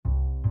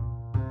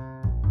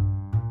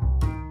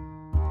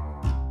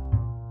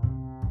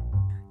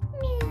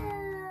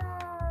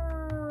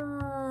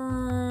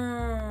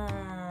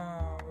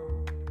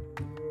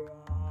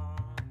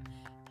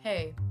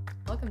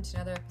welcome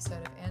to another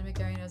episode of Anna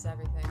McGarry Knows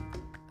Everything,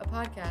 a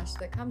podcast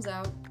that comes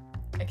out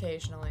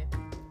occasionally.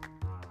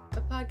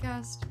 A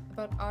podcast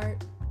about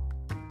art,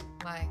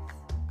 life,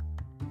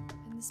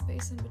 and the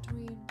space in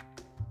between.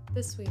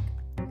 This week,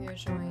 we are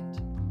joined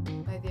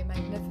by the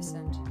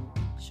magnificent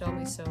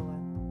Shelby Solla.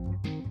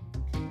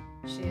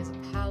 She is a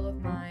pal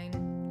of mine.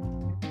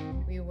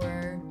 We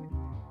were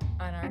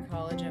on our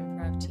college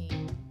improv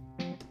team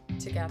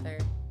together.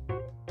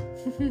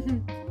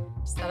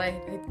 Just thought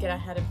I'd get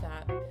ahead of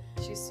that.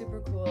 She's super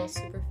cool,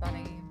 super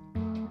funny.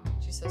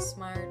 She's so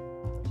smart.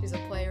 She's a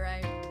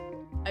playwright.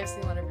 I've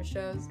seen one of her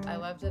shows. I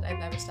loved it. I've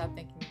never stopped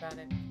thinking about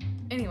it.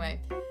 Anyway,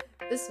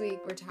 this week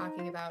we're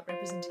talking about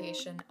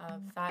representation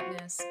of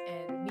fatness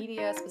in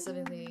media,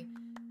 specifically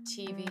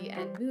TV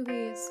and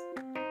movies,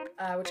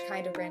 which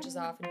kind of branches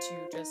off into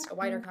just a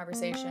wider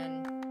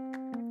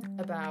conversation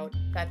about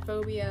fat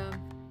phobia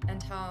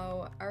and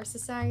how our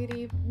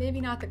society, maybe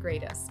not the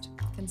greatest,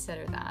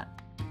 consider that.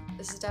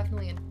 This is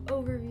definitely an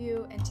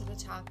overview into the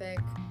topic,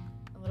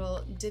 a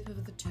little dip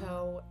of the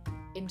toe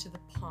into the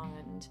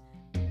pond.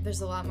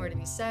 There's a lot more to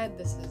be said.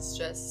 This is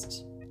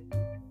just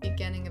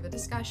beginning of a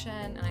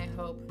discussion, and I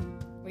hope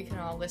we can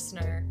all,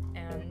 listener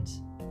and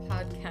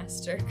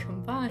podcaster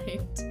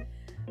combined,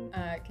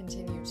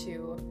 continue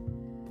to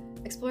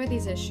explore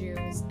these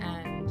issues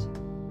and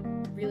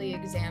really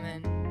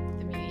examine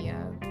the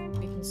media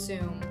we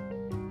consume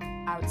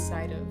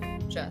outside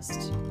of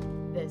just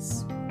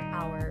this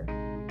hour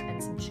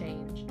and some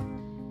change.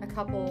 A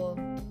couple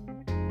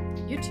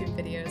YouTube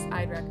videos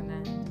I'd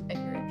recommend if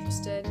you're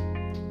interested.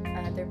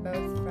 They're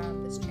both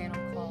from this channel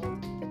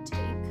called The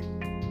Take,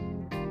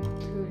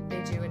 who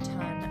they do a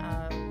ton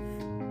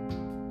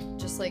of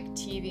just like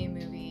TV,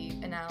 movie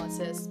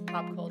analysis,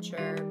 pop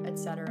culture,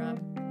 etc.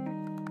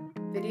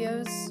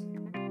 videos.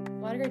 A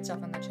lot of great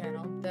stuff on the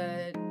channel.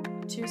 The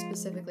two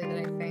specifically that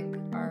I think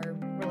are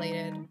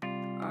related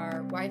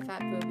are why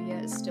fat phobia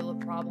is still a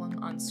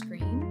problem on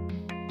screen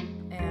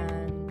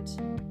and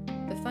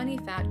the funny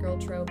fat girl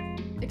trope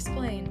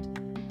explained.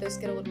 Those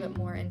get a little bit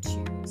more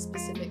into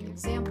specific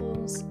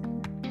examples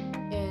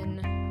in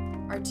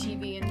our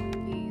TV and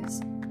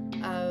movies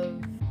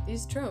of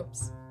these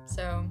tropes.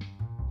 So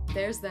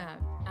there's that.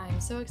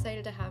 I'm so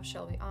excited to have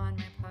Shelby on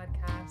my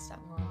podcast at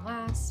long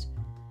last.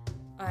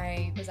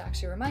 I was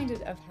actually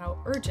reminded of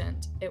how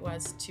urgent it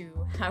was to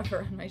have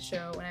her on my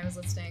show when I was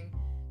listening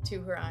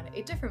to her on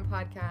a different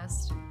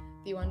podcast,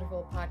 the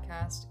wonderful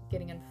podcast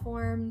Getting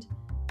Informed,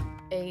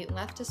 a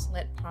leftist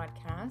lit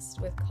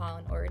podcast with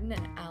Colin Orton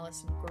and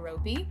Allison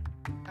Groby.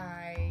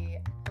 I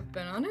have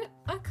been on it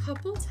a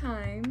couple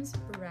times,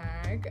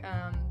 brag,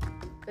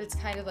 but it's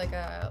kind of like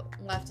a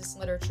leftist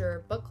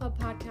literature book club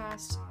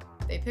podcast.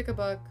 They pick a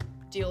book,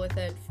 deal with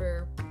it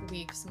for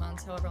weeks,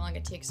 months, however long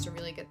it takes to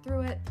really get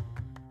through it,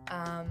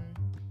 and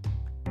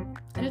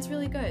it's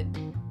really good.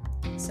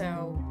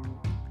 So,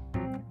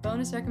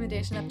 bonus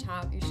recommendation up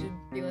top, you should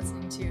be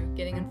listening to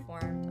Getting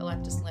Informed, a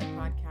leftist lit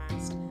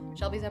podcast.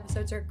 Shelby's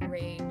episodes are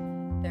great.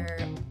 They're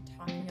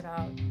talking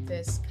about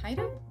this kind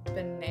of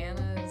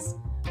bananas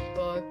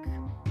book.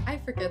 I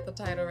forget the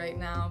title right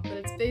now, but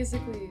it's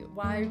basically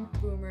why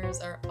boomers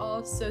are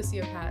all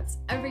sociopaths,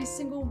 every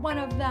single one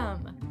of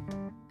them.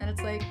 And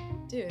it's like,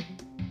 dude,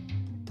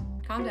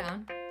 calm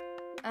down.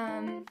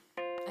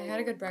 I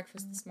had a good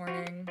breakfast this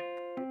morning.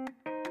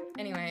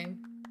 Anyway,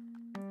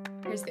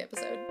 here's the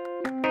episode.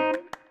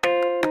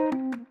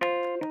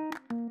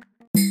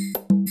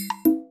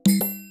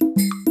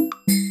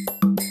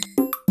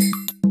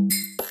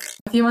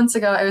 A few months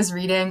ago, I was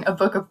reading a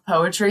book of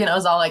poetry, and it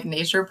was all like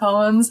nature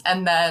poems,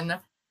 and then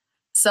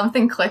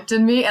something clicked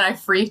in me, and I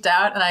freaked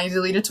out, and I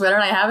deleted Twitter,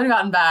 and I haven't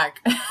gotten back.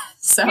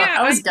 So yeah,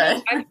 that was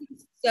good. I'm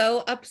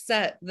so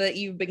upset that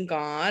you've been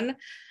gone.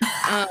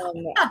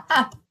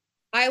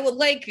 I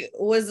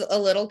was a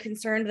little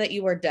concerned that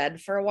you were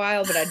dead for a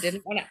while, but I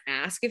didn't want to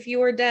ask if you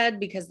were dead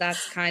because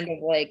that's kind of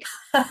like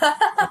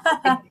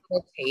a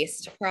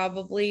taste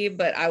probably,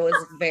 but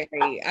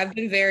I've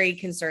been very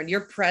concerned.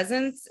 Your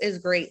presence is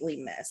greatly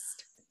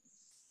missed.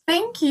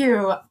 Thank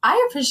you.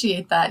 I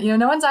appreciate that.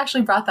 No one's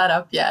actually brought that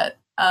up yet.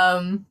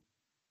 Sometimes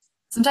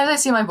I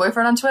see my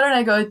boyfriend on Twitter and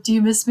I go, "Do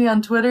you miss me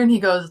on Twitter?" And he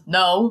goes,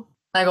 "No."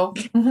 And I go,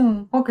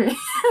 "Okay."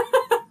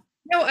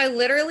 No, I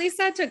literally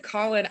said to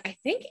Colin, I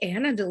think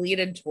Anna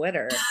deleted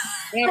Twitter.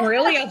 And I'm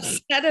really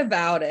upset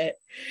about it.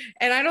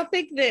 And I don't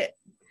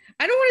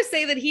want to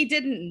say that he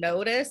didn't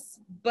notice,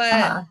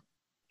 but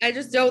I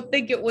just don't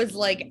think it was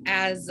like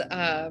as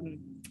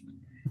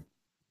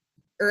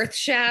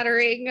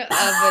earth-shattering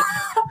of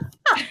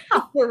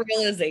a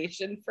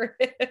realization for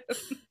him.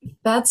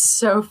 That's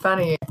so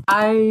funny.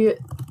 I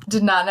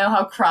did not know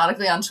how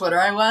chronically on Twitter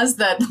I was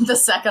that the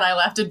second I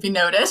left it'd be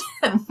noted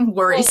and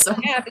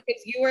worrisome. Well, yeah,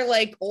 because you were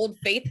like old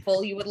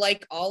faithful. You would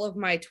like all of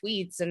my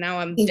tweets, and now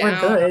I'm down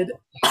good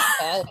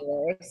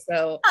followers,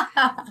 so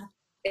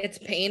it's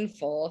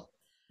painful.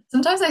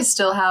 Sometimes I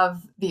still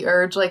have the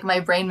urge, like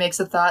my brain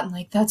makes a thought and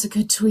like, that's a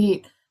good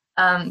tweet.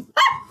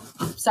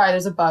 Sorry,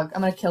 there's a bug.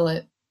 I'm gonna kill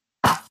it.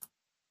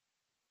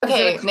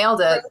 Okay,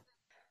 nailed it.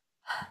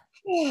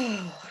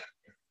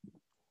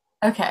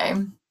 Okay,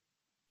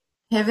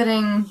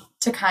 pivoting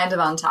to kind of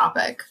on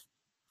topic.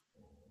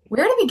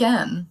 Where to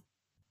begin?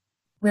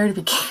 Where to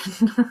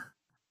begin?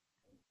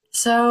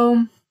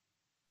 So,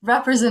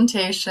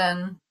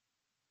 representation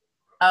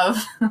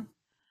of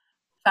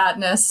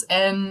fatness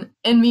in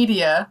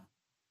media.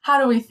 How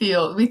do we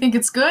feel? We think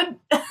it's good?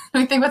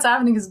 We think what's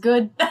happening is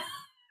good?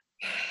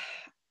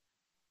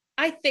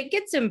 I think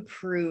it's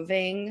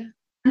improving,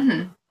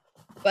 Hmm.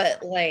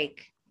 but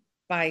like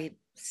by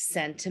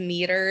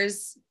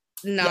centimeters,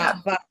 Yeah,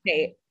 not by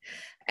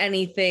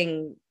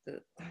anything.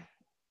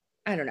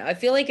 I don't know. I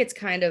feel like it's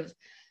kind of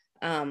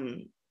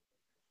um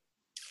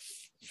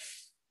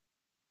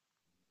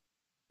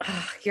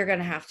you're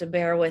gonna have to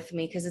bear with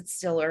me because it's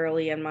still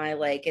early and my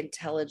like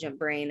intelligent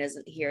brain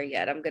isn't here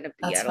yet. I'm gonna be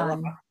that's at a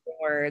loss fine. for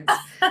words.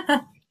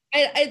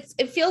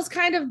 It feels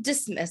kind of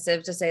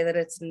dismissive to say that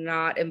it's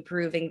not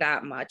improving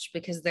that much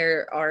because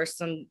there are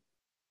some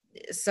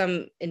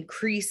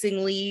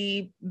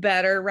increasingly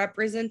better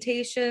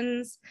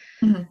representations.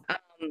 Mhm.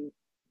 Um,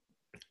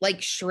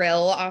 like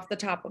Shrill off the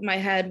top of my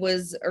head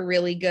was a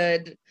really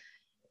good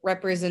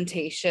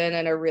representation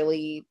and a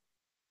really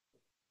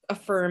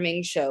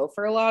affirming show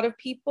for a lot of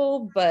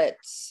people, but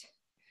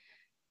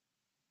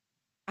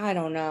I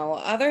don't know.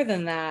 Other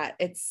than that,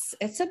 it's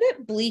a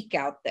bit bleak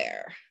out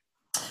there.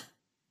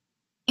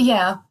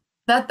 Yeah,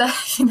 that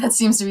that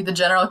seems to be the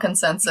general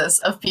consensus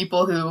of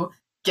people who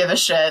give a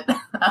shit.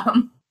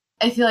 Um,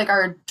 I feel like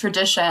our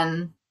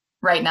tradition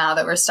right now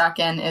that we're stuck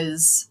in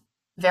is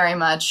very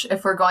much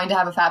if we're going to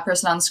have a fat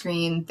person on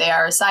screen, they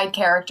are a side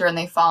character and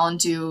they fall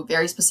into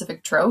very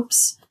specific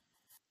tropes,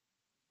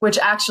 which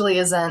actually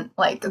isn't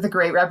like the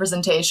great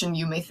representation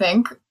you may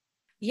think.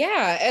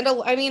 Yeah, and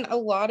I mean a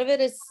lot of it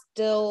is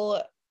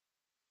still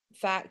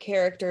fat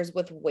characters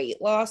with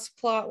weight loss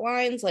plot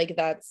lines, like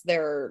that's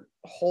their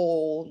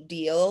whole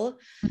deal.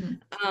 Mhm.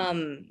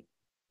 Um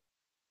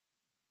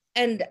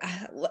and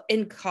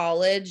in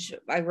college,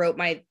 I wrote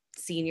my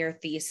senior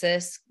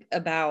thesis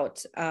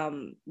about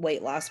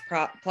weight loss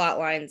plot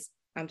lines.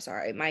 I'm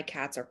sorry, my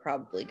cats are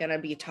probably going to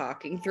be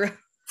talking through.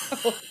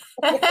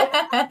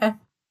 I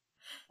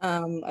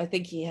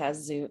think he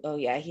has Zoom. Oh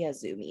yeah, he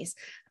has Zoomies.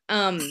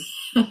 Um,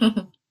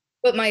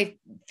 but my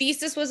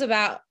thesis was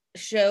about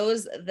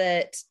shows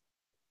that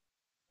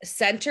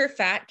center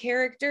fat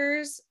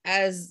characters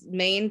as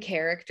main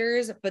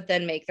characters, but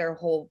then make their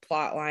whole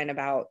plot line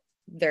about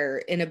their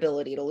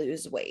inability to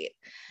lose weight.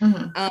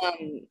 Mhm.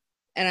 Um,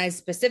 and I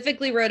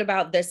specifically wrote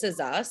about This Is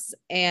Us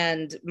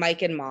and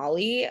Mike and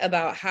Molly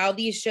about how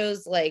these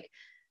shows like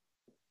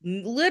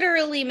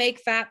literally make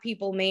fat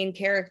people main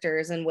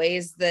characters in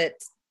ways that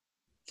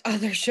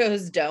other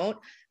shows don't.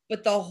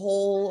 But the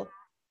whole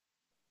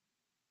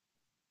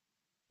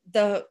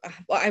the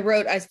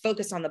well, I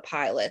focused on the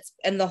pilots,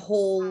 and the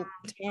whole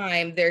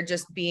time they're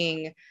just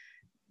being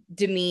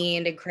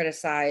demeaned and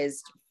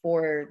criticized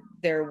for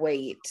their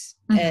weight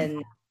Mhm.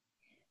 and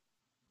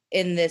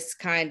in this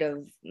kind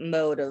of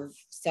mode of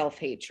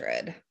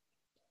self-hatred.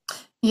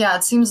 Yeah,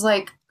 it seems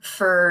like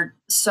for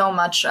so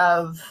much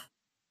of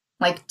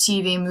like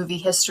TV movie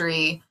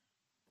history,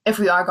 if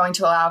we are going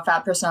to allow a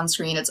fat person on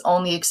screen, it's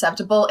only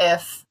acceptable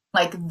if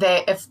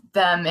if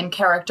them in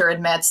character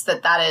admits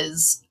that that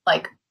is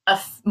like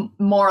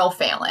moral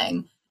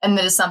failing and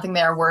that is something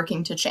they are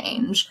working to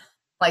change.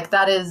 Like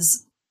that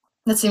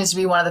seems to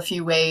be one of the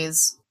few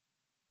ways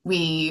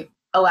we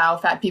allow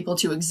fat people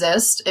to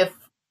exist. If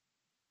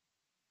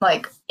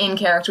like in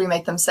character we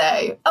make them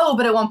say, "Oh,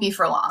 but it won't be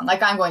for long.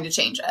 Like I'm going to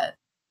change it."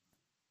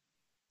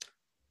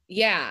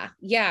 Yeah,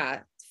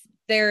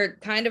 they're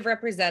kind of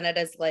represented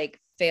as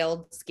like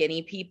failed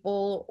skinny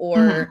people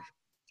Mm-hmm. or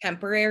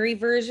temporary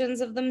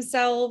versions of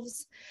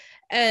themselves.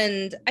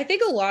 And I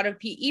think a lot of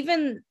people,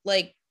 even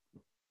like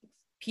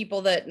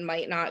people that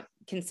might not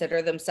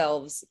consider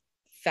themselves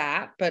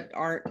fat but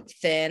aren't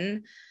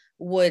thin,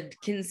 would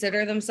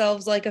consider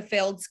themselves like a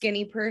failed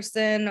skinny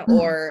person,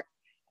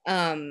 Mm-hmm.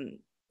 um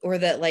or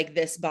that like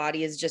this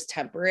body is just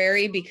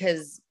temporary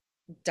because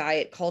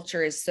diet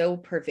culture is so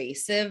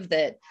pervasive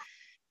that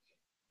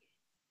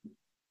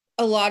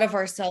a lot of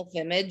our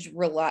self-image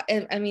rely.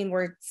 I mean,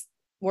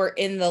 we're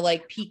in the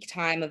like peak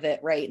time of it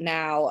right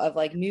now of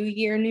like new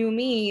year new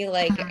me,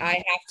 like Mm-hmm. I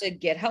have to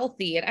get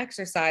healthy and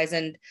exercise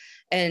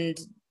and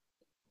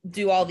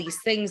do all these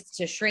things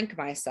to shrink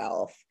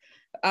myself.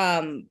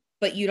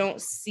 But you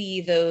don't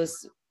see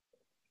those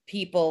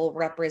people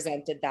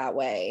represented that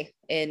way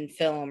in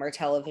film or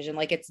television.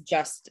 Like it's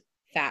just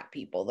fat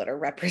people that are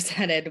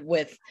represented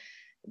with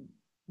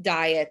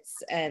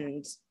diets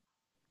and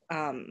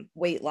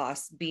weight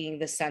loss being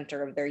the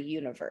center of their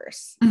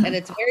universe. And Mm-hmm.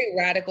 it's very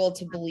radical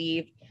to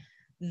believe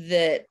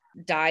that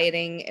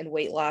dieting and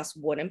weight loss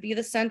wouldn't be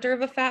the center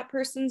of a fat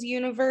person's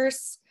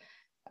universe.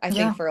 I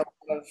Yeah. think for a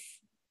lot of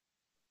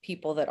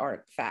people that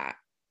aren't fat.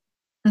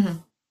 Mm-hmm.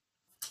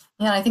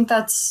 Yeah, and I think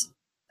that's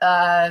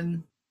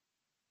um,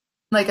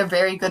 like a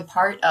very good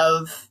part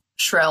of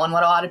Shrill and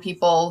what a lot of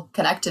people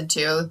connected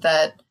to.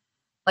 That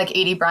like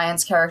Adie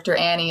Bryant's character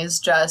Annie is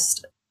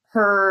just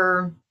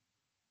her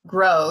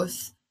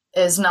growth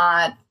is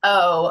not,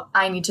 oh,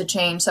 I need to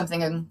change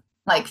something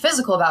like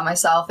physical about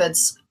myself.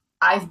 It's,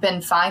 I've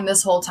been fine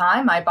this whole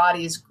time. My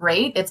body is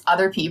great. It's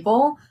other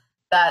people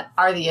that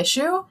are the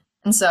issue.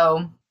 And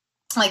so,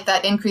 like,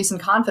 that increase in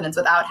confidence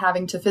without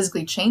having to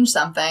physically change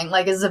something,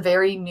 like, is a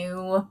very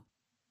new,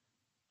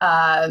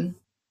 uh,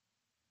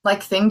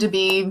 like, thing to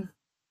be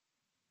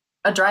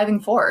a driving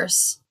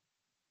force.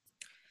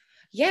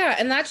 Yeah,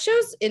 and that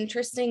show's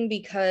interesting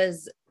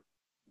because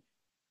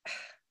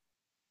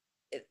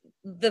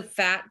the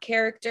fat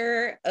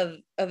character of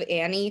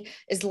Annie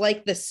is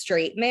like the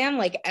straight man,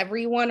 like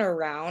everyone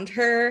around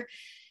her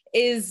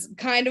is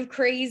kind of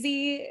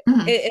crazy,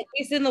 Mm-hmm. at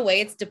least in the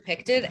way it's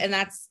depicted, and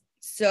that's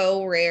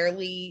so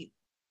rarely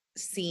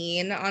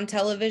seen on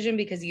television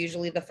because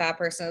usually the fat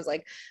person is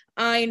like,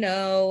 I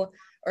know,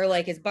 or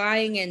like is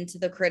buying into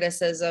the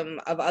criticism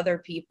of other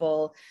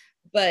people.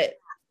 But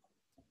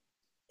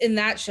in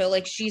that show,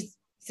 like she's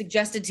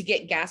suggested to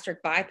get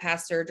gastric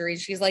bypass surgery.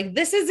 She's like,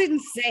 this is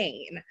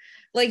insane.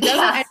 Like, doesn't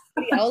Yeah.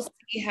 anybody else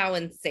see how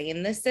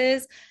insane this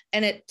is?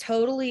 And it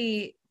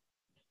totally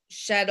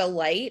shed a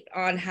light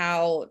on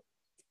how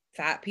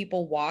fat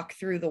people walk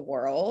through the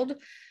world.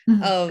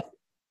 Mm-hmm. Of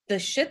the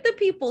shit that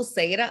people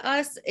say to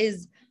us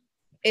is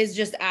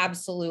just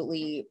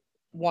absolutely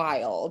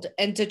wild.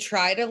 And to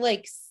try to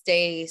like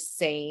stay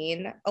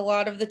sane a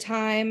lot of the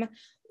time,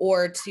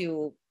 or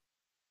to,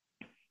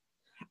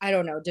 I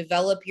don't know,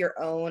 develop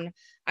your own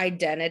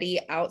identity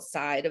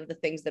outside of the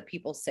things that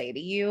people say to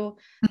you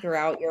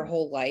throughout your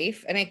whole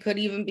life. And it could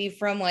even be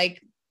from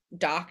like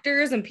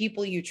doctors and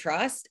people you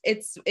trust.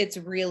 It's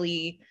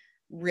really,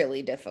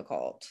 really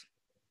difficult.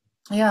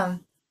 Yeah.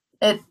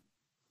 It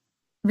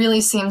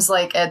really seems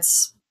like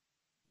it's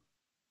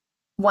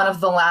one of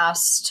the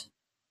last,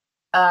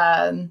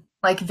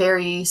 like,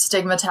 very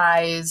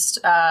stigmatized,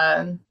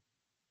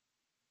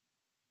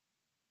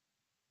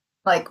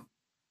 like,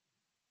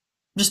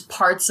 just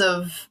parts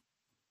of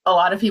a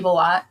lot of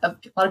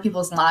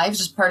people's lives,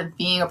 just part of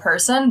being a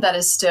person that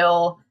is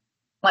still,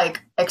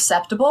 like,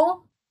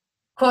 acceptable,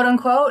 quote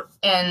unquote,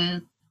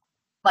 in,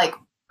 like,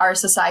 our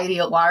society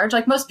at large.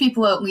 Like, most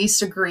people at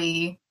least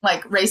agree,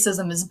 like,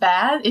 racism is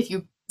bad. If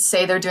you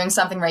say they're doing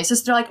something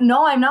racist, they're like,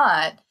 no, I'm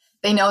not.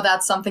 They know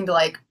that's something to,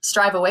 like,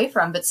 strive away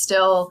from, but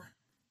still,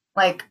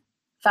 like,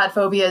 fat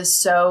phobia is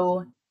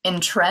so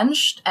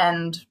entrenched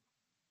and,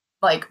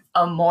 like,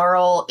 a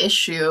moral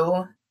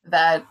issue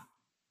that,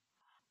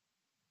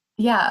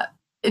 yeah,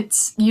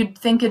 it's, you'd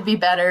think it'd be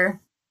better,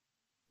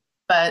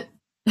 but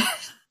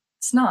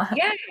it's not.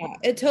 Yeah,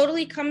 it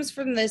totally comes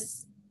from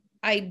this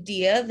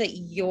idea that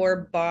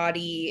your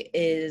body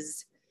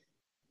is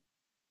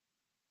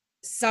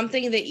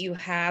something that you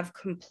have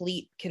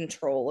complete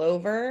control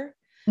over,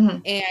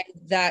 Mhm.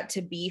 and that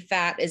to be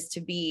fat is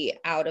to be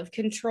out of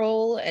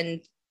control,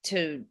 and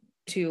to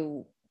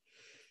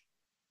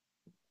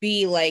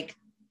be like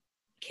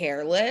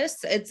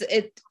careless.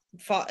 It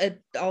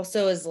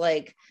also is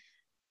like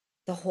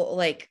the whole,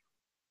 like,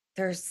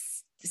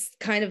 there's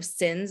kind of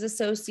sins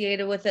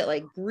associated with it,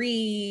 like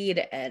greed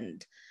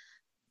and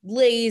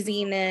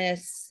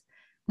laziness.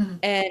 Mhm.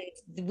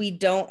 And we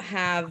don't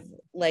have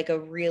like a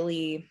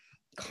really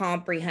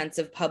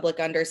comprehensive public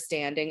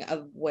understanding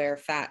of where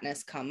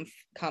fatness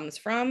comes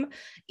from,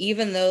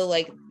 even though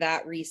like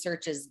that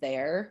research is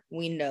there.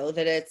 We know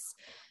that it's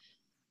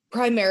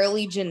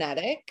primarily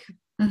genetic,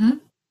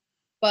 Mhm.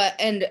 but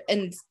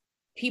and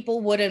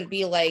people wouldn't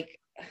be like,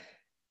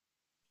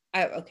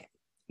 okay,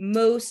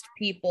 most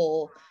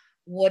people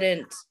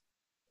wouldn't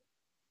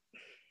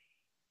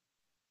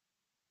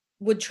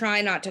would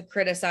try not to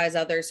criticize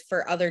others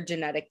for other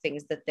genetic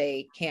things that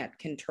they can't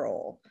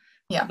control.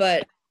 Yeah.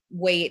 But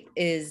weight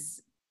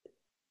is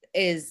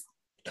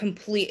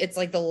complete, it's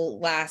like the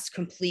last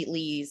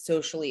completely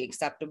socially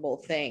acceptable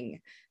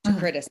thing to Mhm.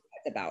 criticize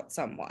about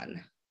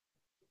someone.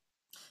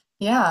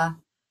 Yeah.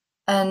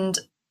 And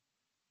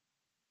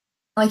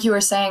like you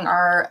were saying,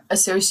 our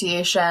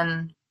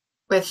association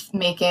with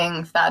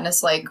making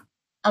fatness like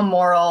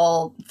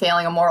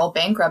failing a moral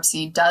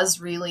bankruptcy does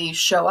really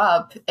show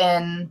up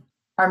in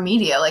our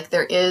media. Like,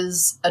 there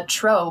is a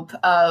trope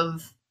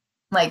of,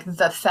 like,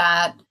 the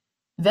fat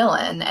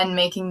villain and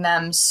making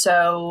them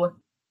so,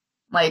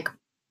 like,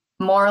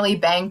 morally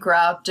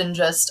bankrupt and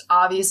just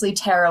obviously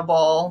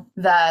terrible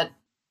that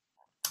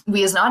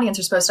we as an audience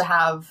are supposed to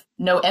have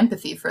no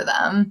empathy for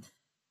them.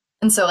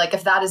 And so, like,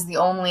 if that is the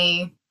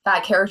only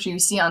fat character you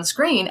see on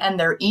screen and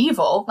they're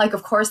evil, like,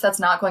 of course, that's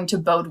not going to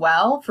bode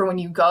well for when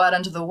you go out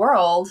into the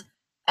world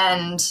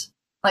and,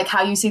 like,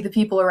 how you see the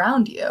people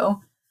around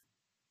you.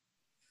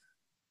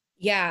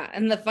 Yeah,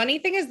 and the funny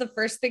thing is, the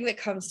first thing that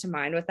comes to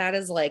mind with that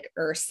is like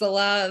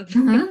Ursula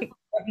Mm-hmm.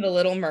 from The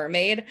Little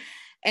Mermaid,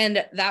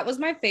 and that was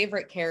my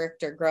favorite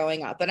character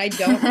growing up. And I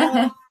don't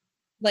know,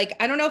 like,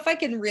 I don't know if I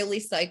can really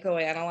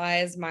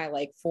psychoanalyze my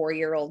like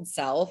 4-year-old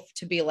self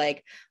to be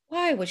like,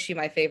 why was she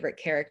my favorite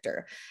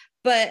character?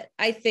 But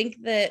I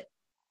think that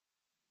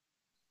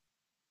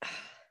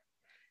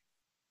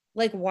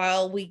like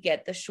while we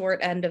get the short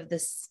end of the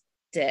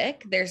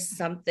stick, there's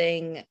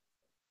something,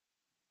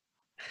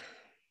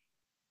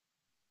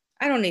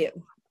 I don't need,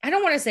 I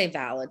don't want to say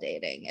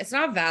validating. It's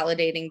not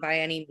validating by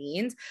any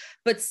means,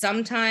 but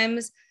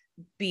sometimes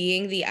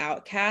being the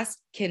outcast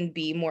can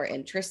be more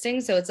interesting.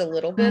 So it's a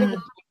little bit of a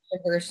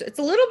it's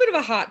a little bit of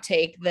a hot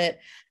take that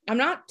I'm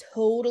not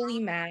totally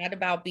mad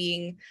about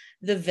being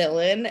the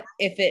villain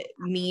if it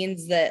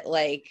means that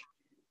like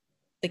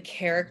the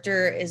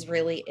character is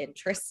really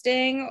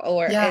interesting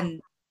or and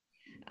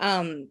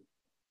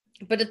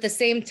but at the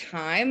same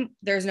time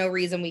there's no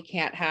reason we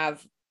can't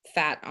have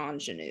fat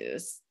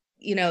ingenues.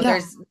 You know,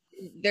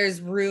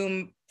 there's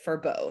room for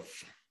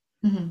both.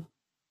 Mm-hmm.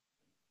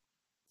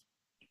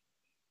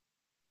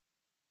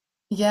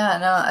 Yeah,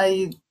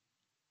 no,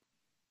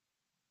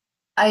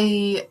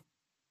 I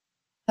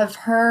have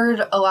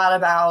heard a lot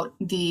about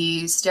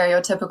the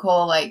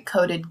stereotypical like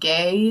coded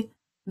gay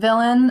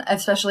villain,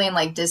 especially in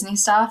like Disney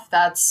stuff.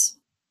 That's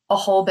a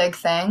whole big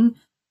thing.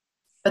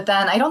 But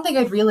then I don't think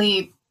I'd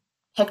really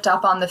picked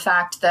up on the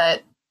fact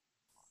that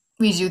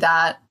we do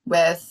that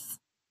with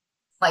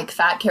like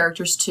fat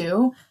characters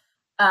too.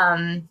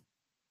 And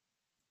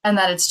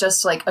that it's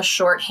just like a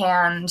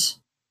shorthand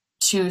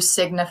to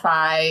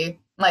signify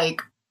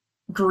like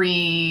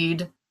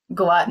greed,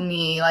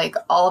 gluttony, like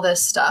all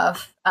this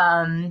stuff.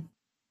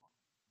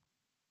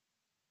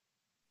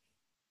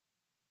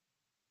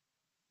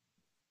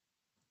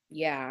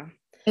 Yeah.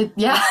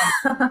 Yeah.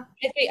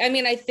 I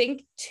mean, I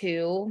think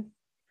too,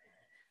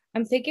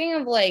 I'm thinking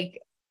of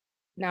like,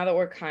 now that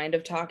we're kind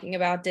of talking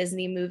about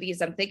Disney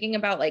movies, I'm thinking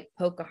about like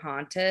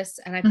Pocahontas,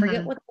 and I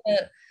forget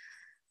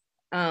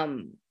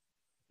um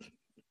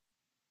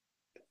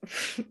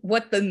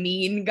what the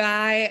mean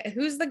guy,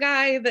 who's the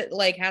guy that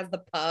like has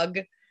the pug?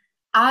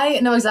 I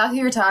know exactly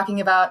who you're talking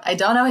about. I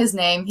don't know his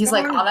name. He's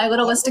like on my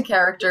little list of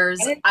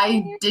characters.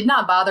 I did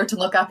not bother to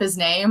look up his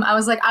name. I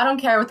was like, I don't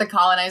care what the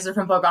colonizer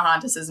from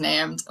Pocahontas is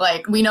named.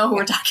 Like, we know who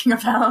we're talking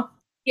about.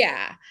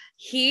 Yeah.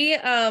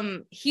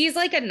 He's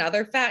like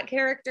another fat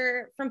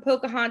character from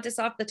Pocahontas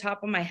off the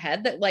top of my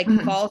head that like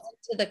falls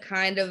into the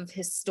kind of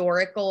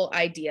historical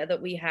idea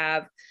that we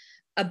have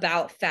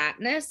about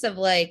fatness of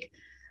like,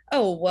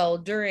 oh, well,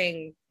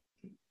 during,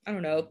 I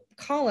don't know,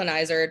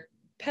 colonizer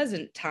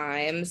peasant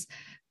times,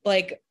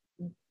 like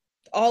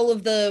all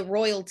of the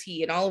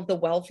royalty and all of the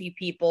wealthy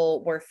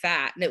people were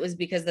fat, and it was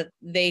because that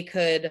they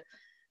could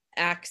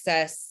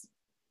access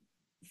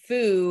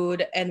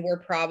food and were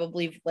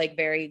probably like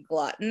very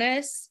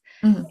gluttonous.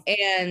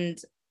 And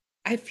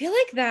I feel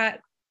like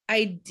that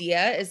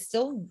idea is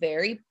still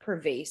very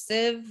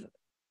pervasive.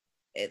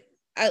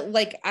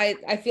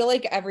 I feel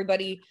like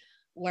everybody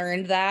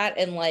learned that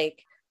in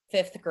like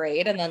 5th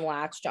grade and then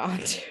latched on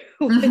to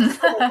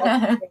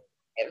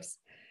it.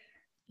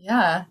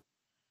 Yeah.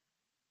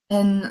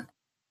 In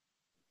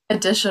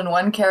addition,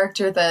 one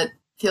character that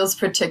feels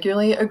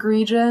particularly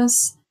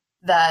egregious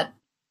that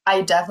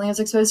I definitely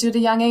was exposed to at a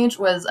young age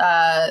was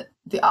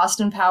the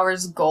Austin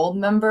Powers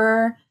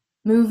Goldmember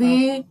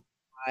movie. Oh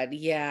God,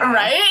 yeah.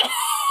 Right?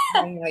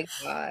 Oh my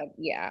God,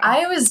 yeah.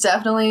 I was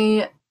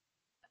definitely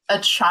a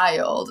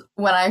child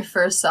when I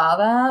first saw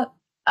that.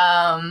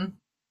 And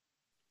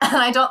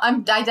I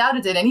doubt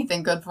it did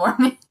anything good for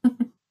me.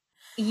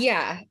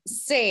 Yeah,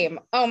 same.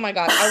 Oh my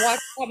God, I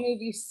watched that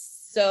movie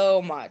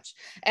so much,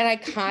 and I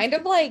kind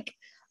of like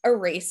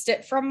erased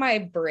it from my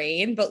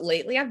brain, but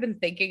lately I've been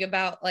thinking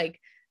about like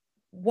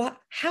why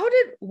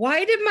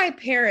did my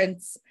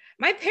parents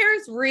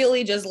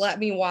really just let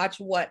me watch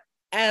whatever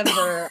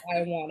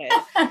I wanted.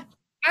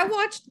 I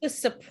watched The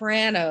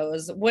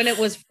Sopranos when it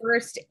was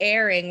first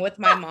airing with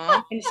my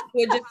mom, and she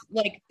would just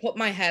like put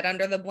my head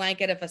under the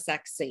blanket if a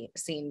sex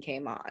scene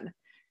came on.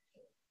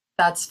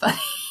 That's funny.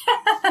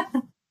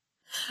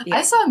 Yeah.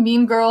 I saw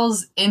Mean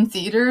Girls in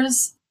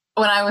theaters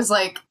when I was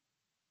like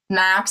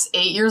max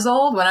 8 years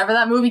old, whenever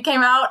that movie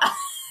came out.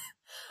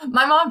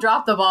 My mom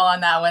dropped the ball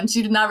on that one.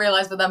 She did not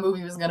realize what that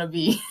movie was going to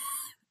be.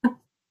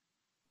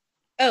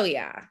 Oh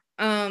yeah.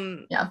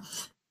 Yeah.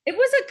 It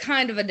was a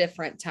kind of a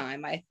different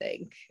time, I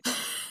think.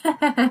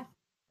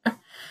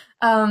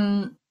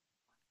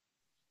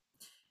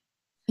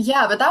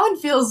 Yeah, but that one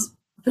feels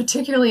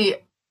particularly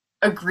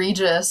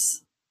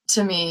egregious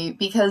to me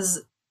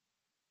because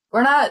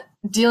we're not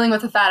dealing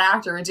with a fat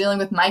actor. We're dealing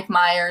with Mike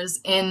Myers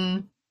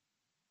in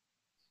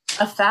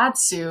a fat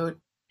suit,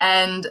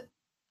 and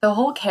the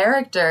whole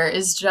character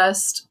is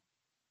just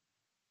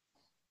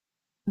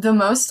the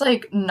most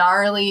like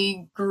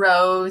gnarly,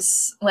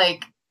 gross,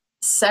 like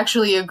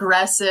sexually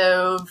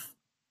aggressive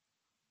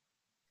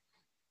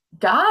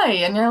guy,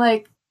 and you're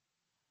like,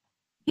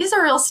 he's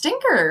a real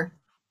stinker.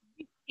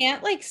 You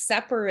can't like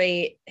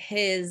separate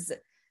his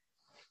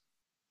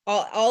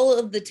all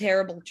of the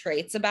terrible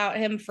traits about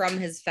him from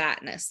his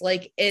fatness.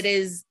 Like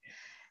it's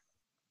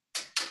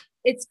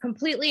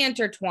completely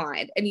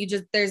intertwined, and you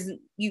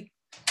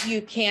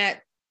can't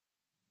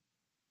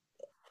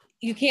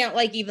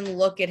like even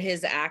look at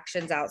his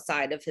actions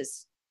outside of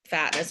his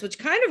fatness, which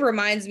kind of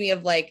reminds me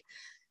of like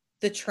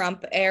the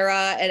Trump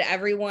era and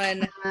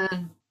everyone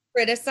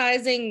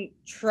criticizing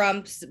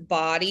Trump's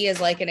body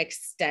as like an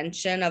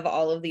extension of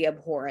all of the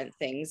abhorrent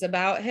things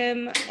about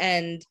him.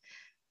 And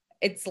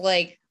it's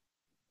like,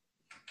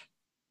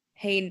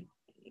 hey,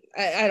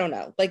 I don't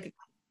know, like,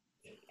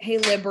 hey,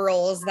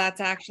 liberals,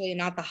 that's actually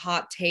not the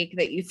hot take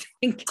that you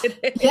think it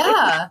is.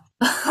 Yeah.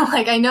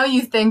 Like, I know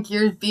you think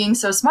you're being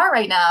so smart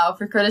right now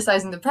for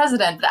criticizing the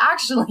president, but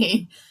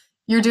actually,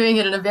 you're doing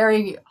it in a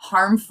very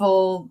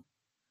harmful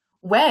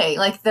way.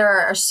 Like, there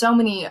are so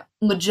many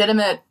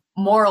legitimate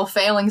moral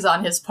failings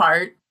on his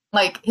part.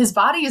 Like, his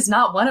body is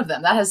not one of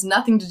them. That has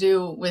nothing to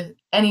do with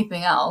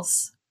anything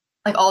else.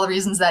 Like, all the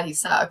reasons that he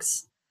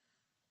sucks.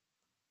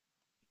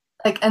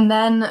 Like, and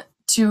then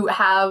to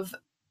have,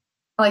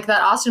 like,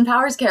 that Austin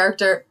Powers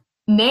character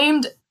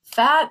named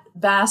Fat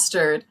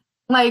Bastard.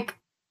 Like,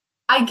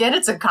 I get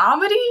it's a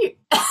comedy,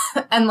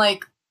 and,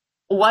 like,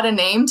 what a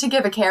name to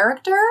give a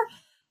character,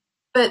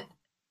 but,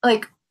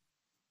 like,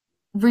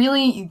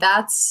 really,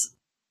 that's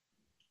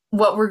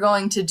what we're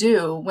going to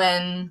do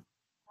when,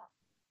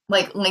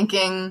 like,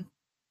 linking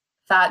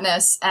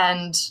fatness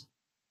and,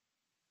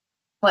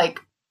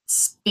 like,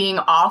 being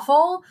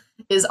awful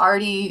is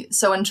already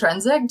so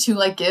intrinsic to,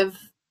 like, give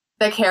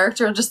the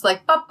character just,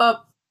 like,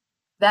 up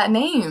that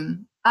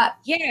name.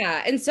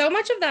 Yeah, and so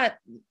much of that,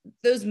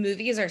 those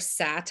movies are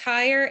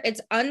satire.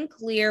 It's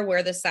unclear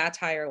where the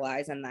satire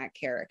lies in that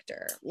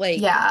character.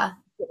 Like, yeah,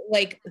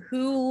 like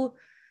who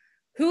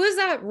is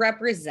that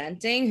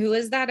representing? Who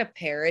is that a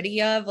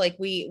parody of? Like,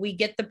 we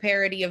get the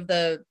parody of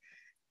the,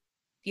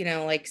 you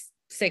know, like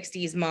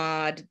 60s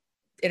mod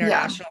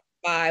international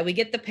spy. We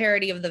get the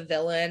parody of the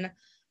villain,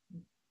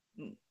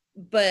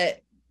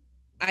 but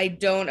I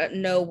don't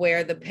know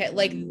where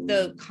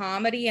the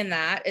comedy in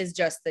that is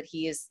just that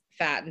he is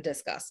fat and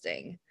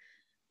disgusting.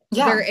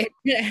 yeah. There isn't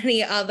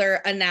any other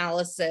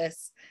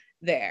analysis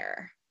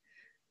there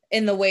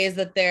in the ways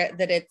that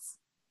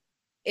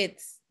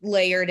it's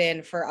layered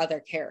in for other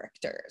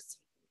characters.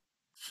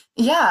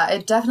 Yeah,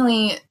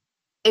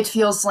 it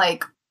feels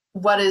like,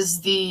 what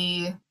is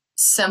the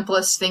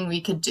simplest thing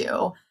we could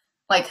do?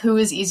 Like, who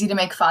is easy to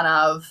make fun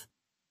of?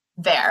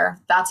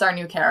 That's our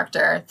new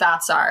character.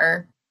 That's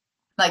our,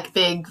 like,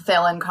 big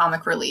villain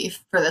comic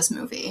relief for this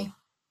movie.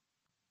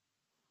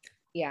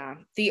 Yeah.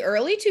 The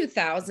early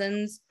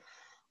 2000s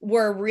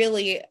were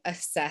really a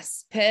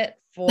cesspit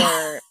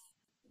for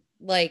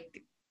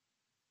like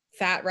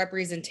fat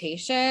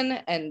representation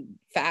and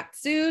fat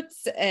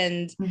suits.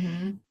 And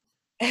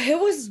it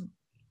was,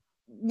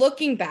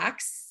 looking back,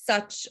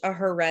 such a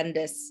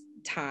horrendous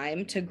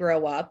time to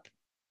grow up,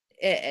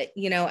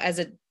 you know, as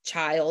a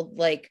child,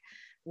 like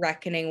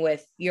reckoning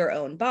with your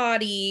own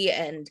body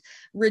and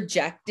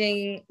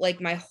rejecting,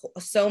 like,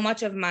 so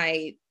much of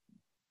my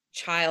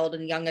child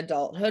and young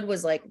adulthood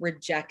was like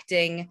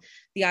rejecting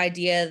the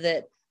idea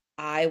that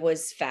I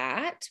was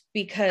fat,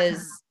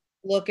 because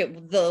look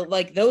at the,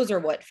 like, those are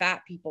what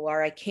fat people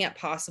are. I can't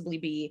possibly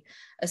be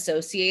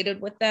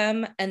associated with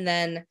them. And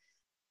then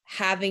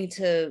having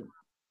to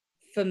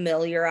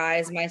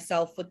familiarize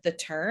myself with the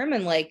term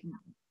and, like,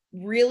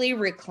 really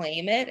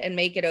reclaim it and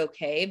make it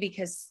okay,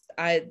 because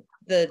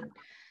the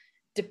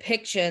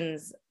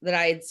depictions that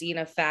I had seen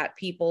of fat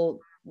people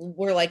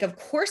were like, of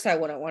course I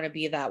wouldn't want to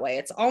be that way.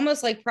 It's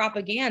almost like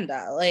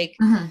propaganda. Like,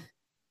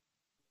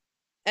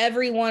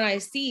 everyone I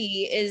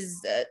see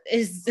is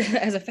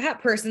as a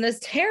fat person is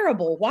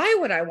terrible. Why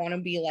would I want to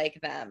be like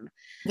them?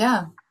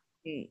 Yeah.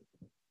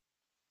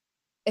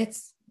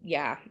 It's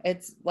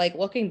like,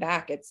 looking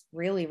back, it's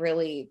really,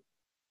 really,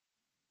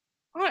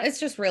 it's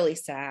just really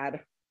sad.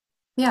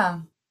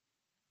 Yeah.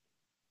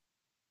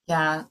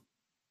 Yeah.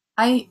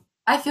 I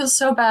feel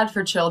so bad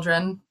for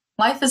children.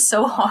 Life is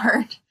so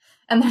hard,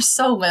 and they're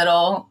so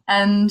little,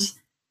 and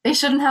they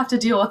shouldn't have to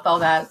deal with all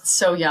that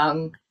so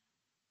young.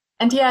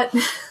 And yet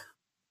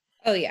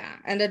oh yeah,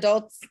 and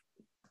adults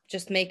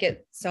just make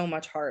it so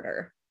much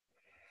harder.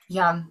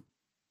 Yeah.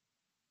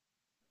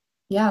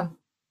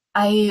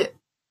 I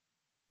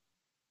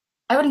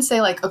wouldn't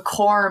say like a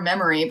core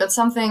memory, but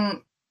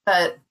something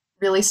that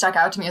really stuck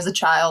out to me as a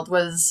child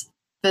was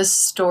this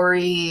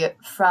story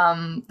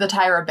from the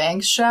Tyra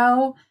Banks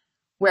show,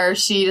 where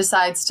she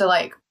decides to,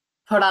 like,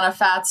 put on a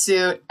fat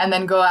suit and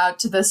then go out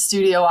to the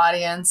studio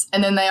audience,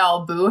 and then they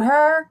all boo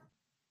her.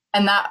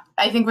 And that,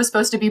 I think, was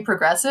supposed to be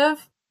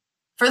progressive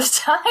for the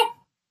time.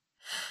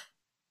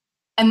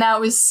 And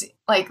that was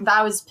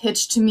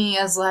pitched to me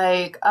as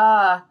like,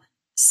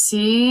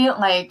 see,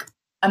 like,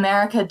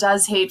 America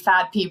does hate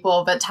fat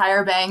people, but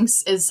Tyra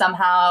Banks is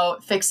somehow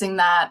fixing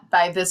that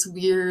by this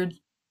weird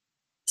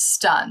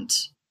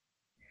stunt.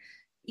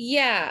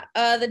 Yeah,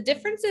 the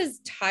difference is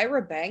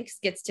Tyra Banks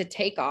gets to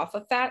take off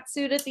a fat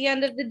suit at the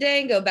end of the day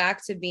and go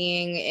back to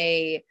being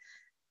a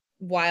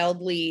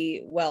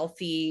wildly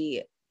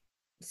wealthy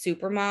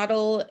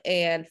supermodel,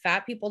 and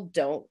fat people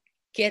don't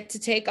get to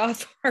take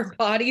off our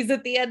bodies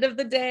at the end of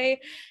the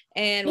day,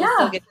 and we'll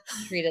still get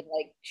treated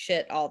like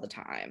shit all the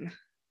time.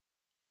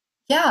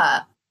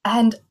 Yeah,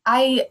 and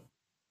I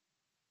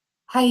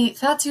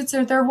fat suits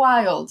they're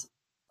wild.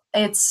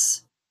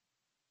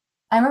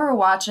 I remember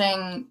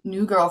watching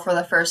New Girl for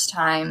the first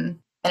time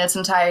in its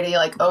entirety,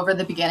 like, over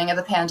the beginning of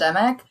the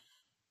pandemic.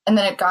 And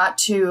then it got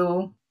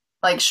to,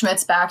 like,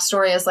 Schmidt's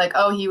backstory as, like,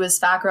 oh, he was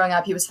fat growing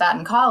up, he was fat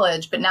in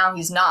college, but now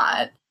he's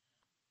not.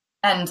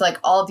 and like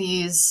all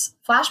these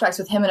flashbacks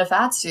with him in a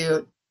fat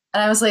suit.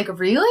 And I was like,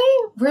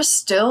 really? We're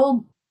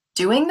still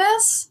doing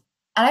this?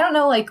 And I don't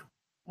know like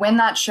when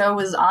that show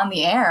was on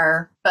the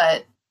air,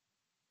 but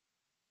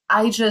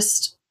I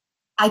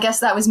guess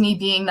that was me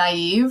being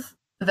naive,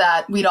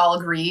 that we'd all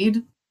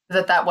agreed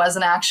that that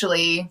wasn't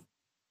actually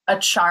a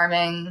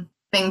charming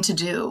thing to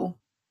do.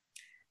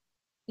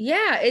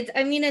 Yeah,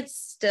 it's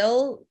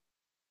still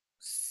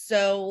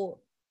so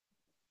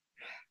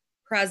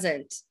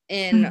present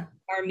in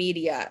our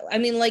media. I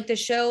mean, like the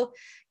show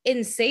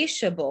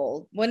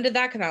Insatiable, when did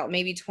that come out?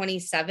 Maybe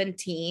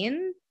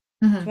 2017,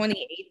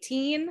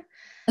 2018.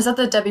 Is that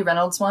the Debbie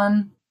Reynolds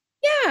one?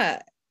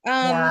 Yeah.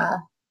 Yeah.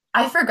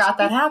 I forgot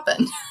that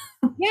happened.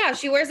 Yeah,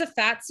 she wears a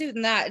fat suit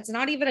in that. It's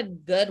not even a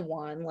good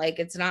one. Like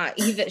it's not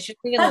even, she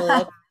doesn't even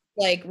look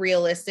like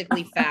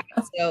realistically fat.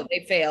 So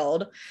they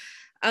failed.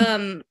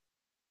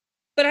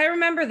 But I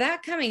remember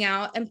that coming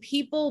out and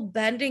people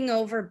bending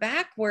over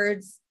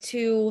backwards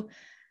to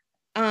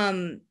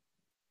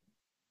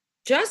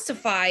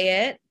justify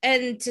it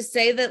and to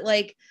say that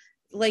like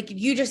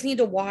you just need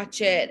to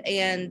watch it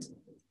and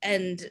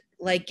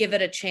like give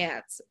it a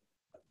chance.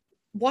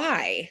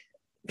 Why?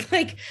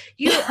 Like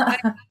you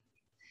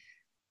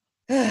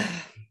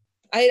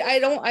I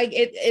don't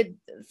it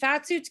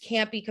fat suits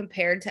can't be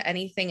compared to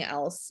anything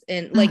else,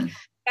 and like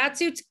fat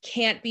suits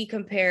can't be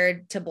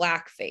compared to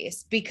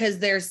blackface because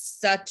there's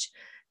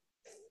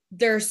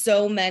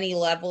so many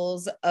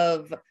levels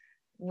of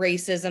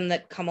racism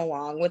that come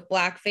along with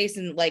blackface,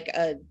 and like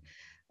a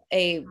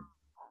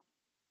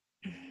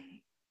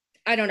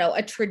I don't know,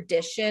 a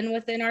tradition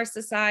within our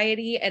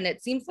society. And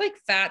it seems like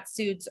fat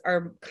suits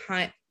are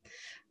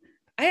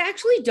I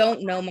actually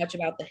don't know much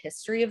about the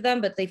history of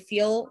them, but they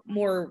feel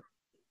more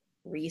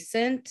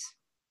recent.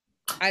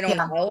 I don't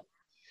know.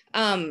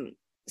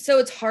 So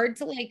it's hard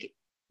to like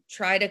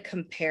try to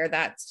compare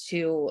that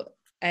to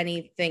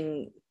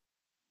anything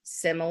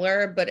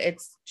similar, but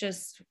it's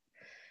just,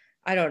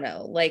 I don't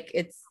know, like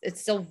it's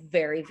still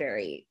very,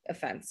 very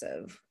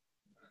offensive.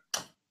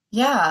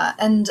 Yeah.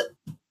 And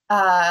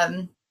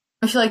I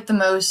feel like the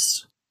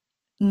most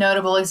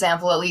notable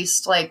example, at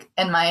least like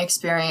in my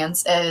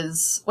experience,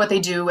 is what they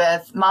do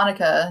with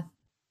Monica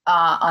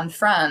on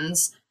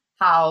Friends.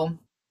 How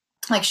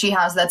like she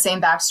has that same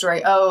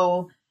backstory.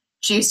 Oh,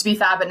 she used to be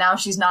fat, but now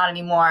she's not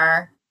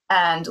anymore.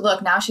 And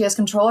look, now she has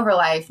control of her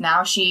life.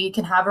 Now she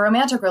can have a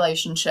romantic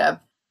relationship,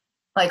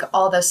 like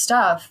all this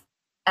stuff.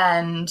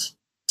 And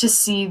to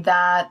see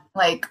that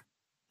like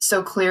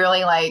so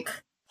clearly like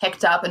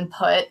picked up and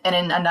put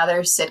in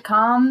another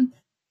sitcom,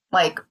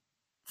 like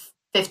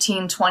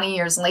 15, 20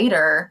 years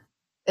later,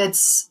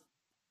 it's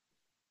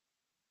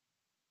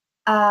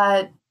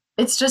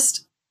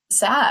just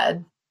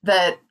sad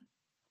that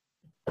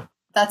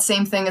that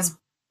same thing has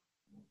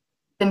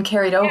been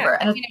carried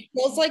over. And it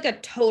feels like a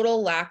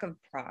total lack of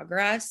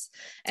progress.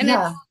 And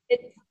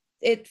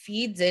it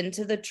feeds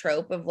into the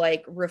trope of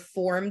like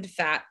reformed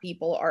fat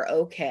people are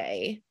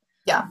okay.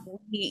 Yeah.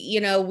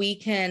 We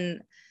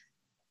can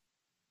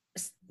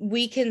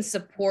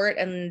support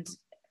and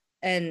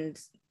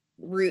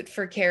root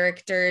for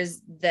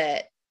characters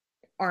that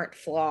aren't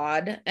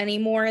flawed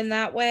anymore in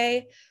that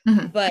way.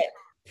 But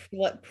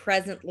what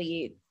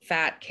presently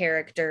fat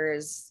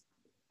characters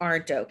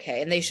aren't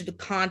okay, and they should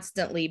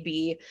constantly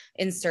be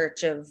in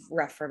search of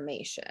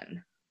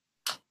reformation.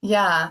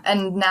 Yeah.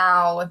 And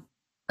now,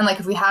 and like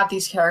if we have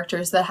these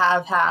characters that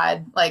have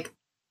had like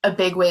a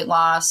big weight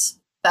loss,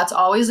 that's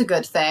always a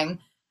good thing.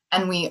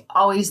 And we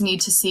always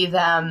need to see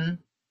them,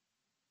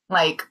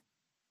 like,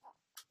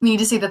 we need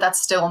to see that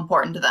that's still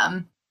important to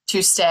them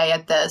to stay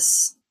at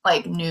this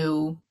like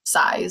new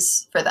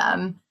size for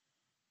them.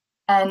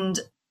 And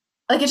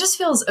like it just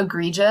feels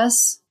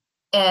egregious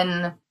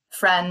in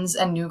Friends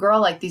and New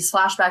Girl, like these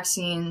flashback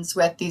scenes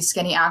with these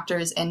skinny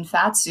actors in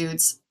fat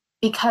suits,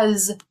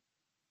 because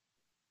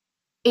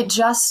it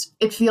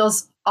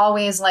feels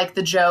always like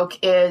the joke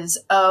is,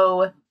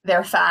 oh,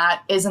 they're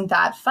fat. Isn't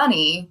that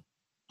funny?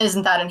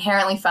 Isn't that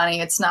inherently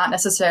funny? It's not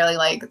necessarily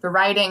like the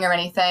writing or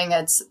anything.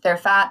 It's they're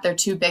fat. They're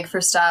too big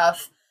for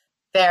stuff.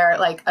 They're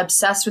like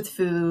obsessed with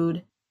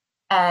food.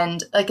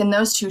 And like in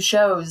those two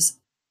shows,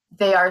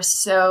 they are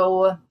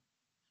so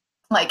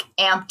like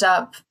amped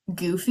up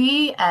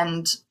goofy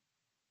and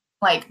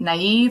like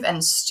naive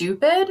and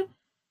stupid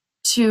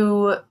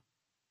to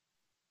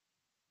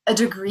a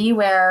degree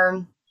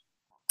where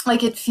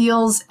like it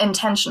feels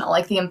intentional.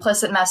 Like the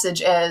implicit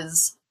message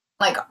is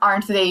like,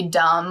 aren't they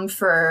dumb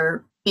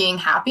for being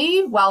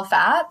happy while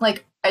fat?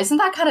 Like, isn't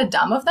that kind of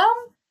dumb of them?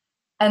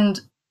 And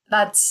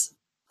that's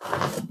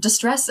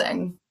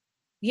distressing.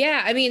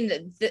 Yeah, I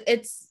mean,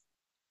 it's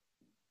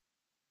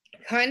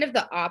kind of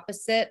the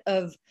opposite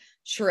of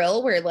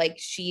Shrill, where like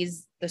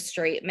she's the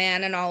straight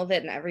man and all of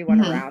it, and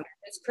everyone around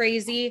her is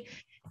crazy.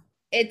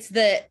 It's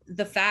the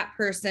fat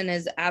person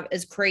is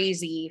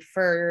crazy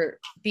for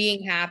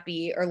being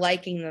happy or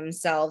liking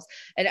themselves,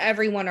 and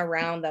everyone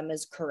around them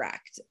is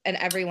correct, and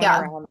everyone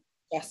around them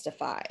is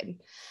justified.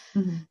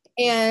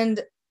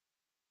 And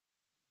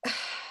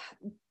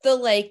the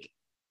like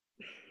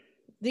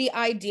the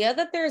idea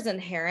that there's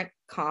inherent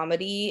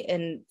comedy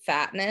in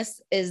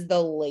fatness is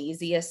the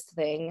laziest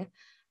thing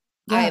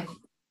I've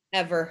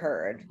ever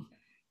heard.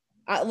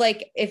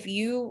 Like, if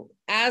you,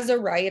 as a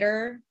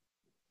writer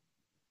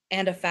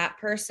and a fat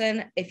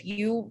person, if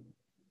you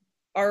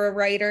are a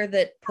writer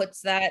that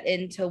puts that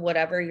into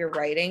whatever you're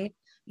writing,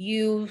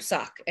 you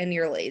suck and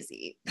you're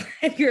lazy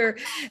and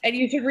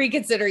you should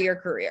reconsider your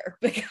career,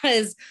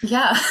 because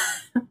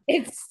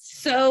it's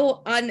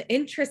so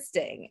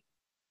uninteresting.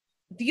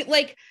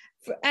 Like,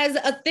 as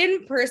a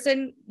thin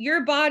person,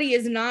 your body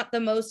is not the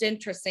most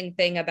interesting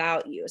thing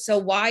about you. So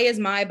why is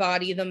my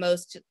body the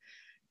most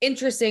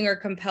interesting or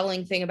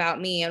compelling thing about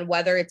me, and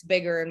whether it's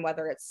bigger and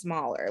whether it's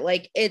smaller?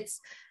 Like,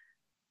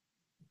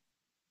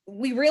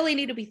 we really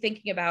need to be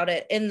thinking about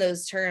it in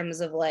those terms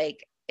of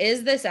like,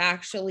 is this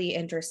actually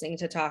interesting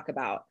to talk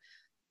about?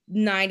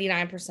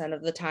 99%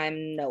 of the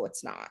time, no,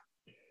 it's not.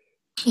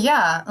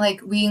 Yeah,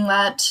 like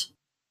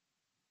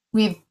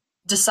we've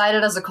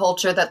decided as a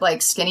culture that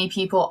like skinny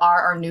people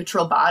are our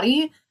neutral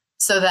body.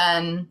 So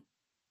then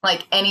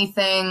like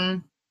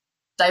anything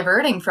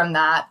diverting from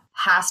that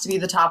has to be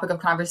the topic of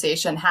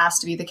conversation, has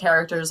to be the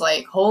character's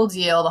like whole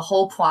deal, the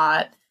whole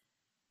plot.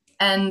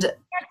 And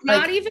that's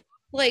not even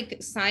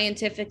like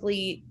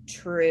scientifically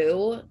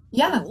true.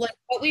 Yeah. Like,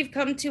 what we've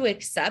come to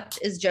accept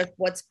is just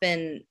what's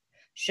been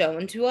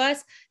shown to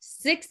us.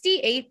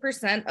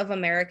 68% of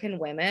American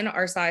women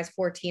are size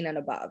 14 and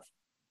above.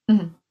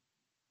 Mm-hmm.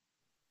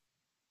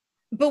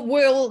 But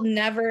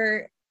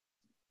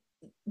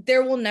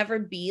there will never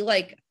be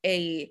like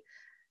a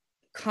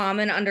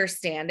common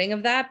understanding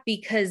of that,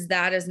 because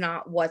that is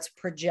not what's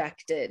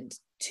projected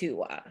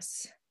to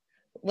us.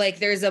 Like,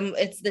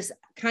 it's this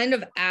kind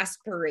of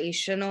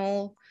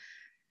aspirational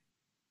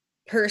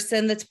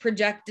person that's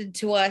projected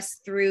to us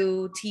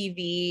through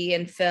TV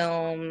and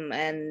film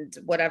and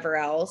whatever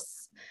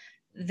else,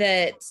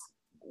 that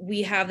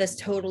we have this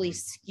totally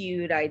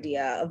skewed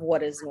idea of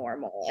what is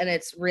normal, and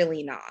it's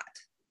really not.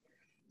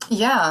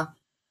 Yeah.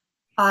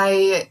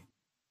 I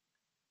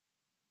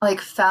like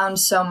found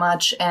so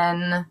much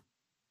in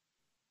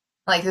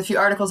like the few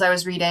articles I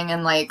was reading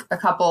and like a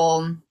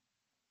couple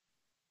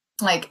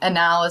like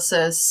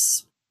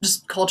analysis,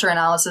 just culture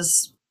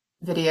analysis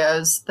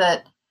videos,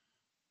 that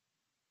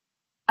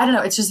I don't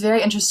know, it's just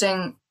very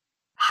interesting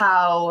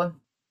how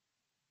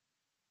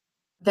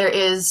there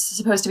is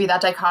supposed to be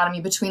that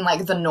dichotomy between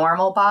like the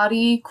normal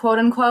body, quote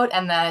unquote,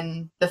 and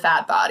then the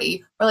fat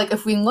body. Or like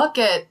if we look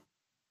at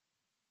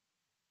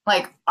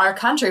like our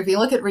country, if we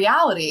look at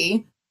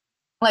reality,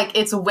 like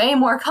it's way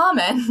more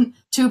common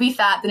to be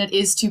fat than it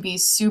is to be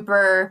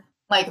super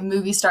like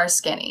movie star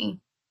skinny.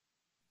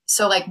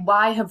 So like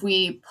why have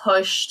we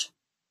pushed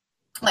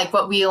like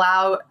what we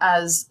allow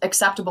as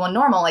acceptable and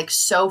normal like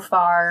so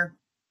far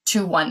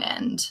to one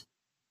end?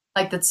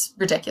 Like that's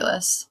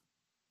ridiculous.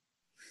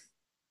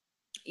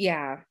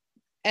 Yeah.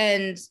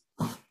 And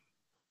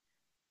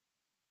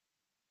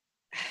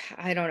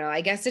I don't know.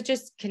 I guess it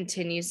just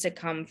continues to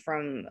come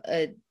from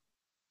a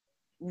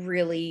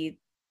really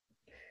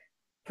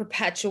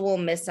perpetual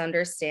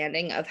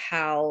misunderstanding of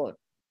how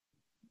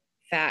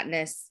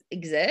fatness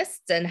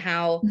exists and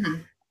how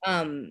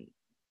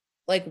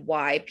like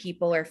why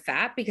people are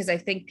fat, because I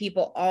think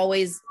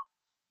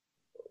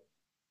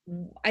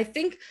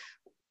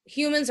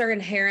humans are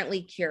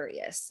inherently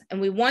curious,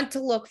 and we want to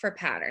look for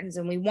patterns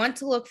and we want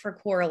to look for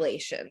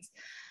correlations,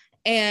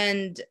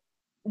 and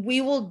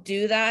we will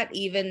do that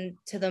even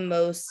to the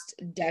most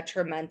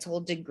detrimental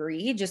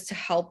degree just to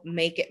help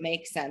make it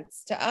make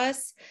sense to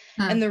us.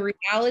 And the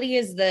reality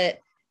is that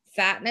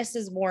fatness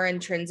is more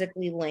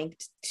intrinsically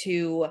linked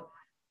to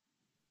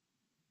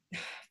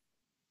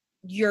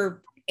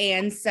your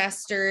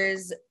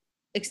ancestors'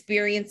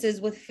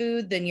 experiences with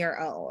food than your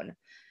own.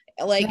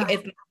 Like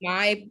if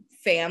my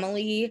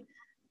family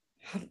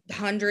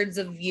hundreds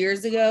of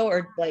years ago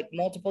or like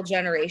multiple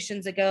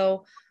generations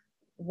ago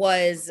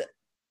was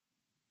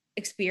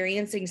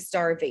experiencing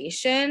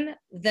starvation,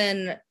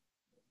 then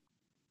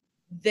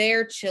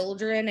their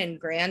children and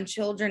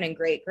grandchildren and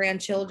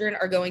great-grandchildren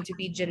are going to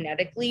be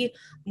genetically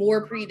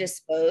more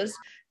predisposed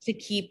to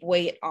keep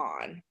weight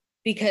on,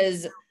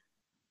 because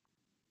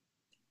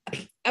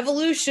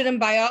evolution and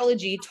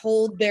biology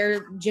told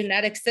their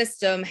genetic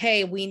system,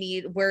 hey, we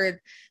need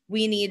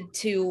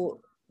to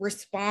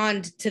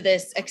respond to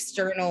this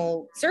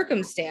external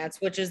circumstance,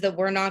 which is that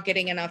we're not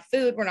getting enough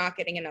food, we're not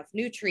getting enough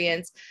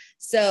nutrients,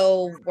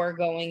 so we're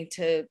going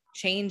to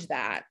change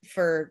that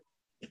for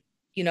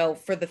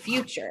the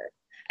future.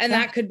 And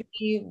that could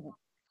be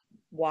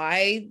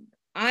why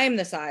I'm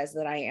the size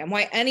that I am,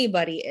 why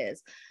anybody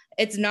is.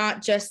 It's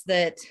not just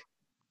that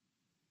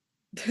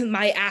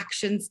my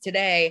actions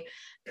today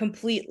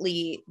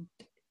completely,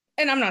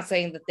 and I'm not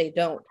saying that they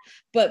don't,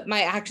 but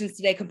my actions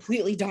today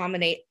completely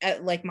dominate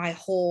like my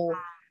whole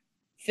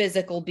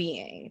physical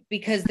being,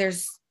 because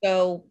there's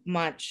so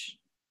much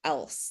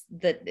else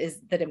that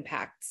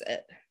impacts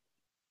it.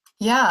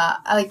 Yeah,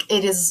 like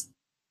it is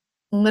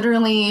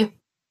literally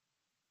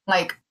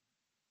like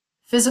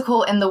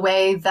physical in the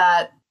way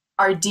that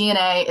our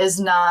DNA is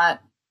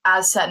not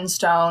as set in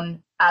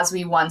stone as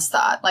we once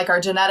thought. Like, our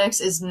genetics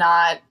is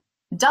not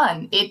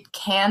done. It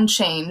can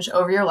change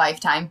over your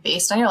lifetime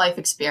based on your life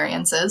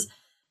experiences.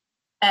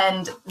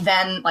 And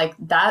then, like,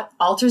 that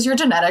alters your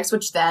genetics,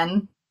 which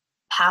then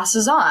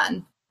passes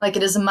on. Like,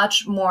 it is a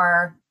much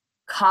more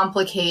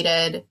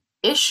complicated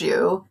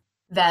issue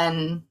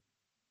than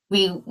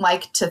we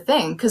like to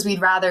think, because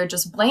we'd rather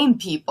just blame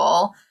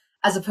people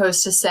as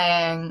opposed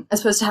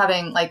to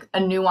having like a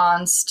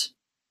nuanced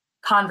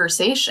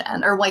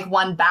conversation, or like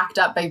one backed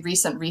up by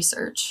recent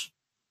research.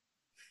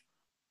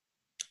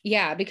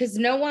 Yeah, because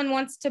no one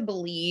wants to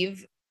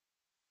believe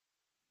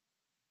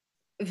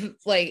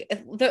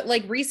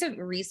like recent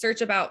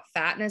research about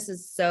fatness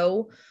is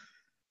so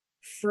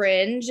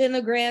fringe in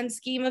the grand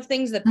scheme of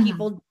things that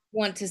people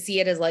want to see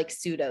it as like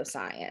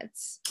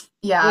pseudoscience.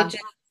 Yeah. Which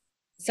is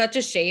such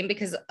a shame,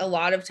 because a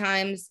lot of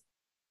times,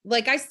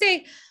 like I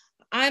say,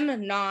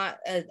 I'm not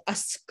a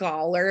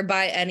scholar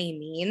by any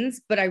means,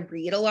 but I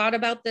read a lot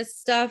about this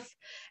stuff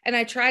and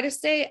I try to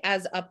stay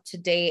as up to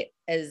date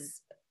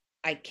as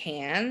I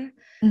can.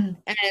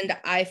 And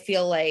I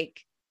feel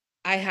like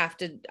I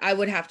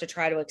would have to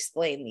try to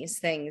explain these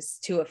things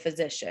to a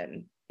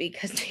physician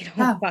because they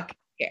don't fucking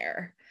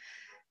care.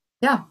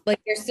 Yeah.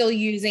 Like, they're still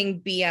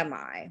using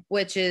BMI,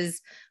 which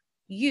is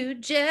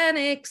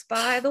eugenics,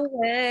 by the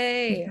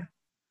way.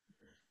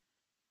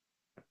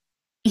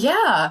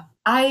 Yeah.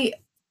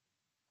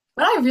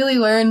 When I really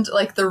learned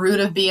like the root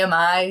of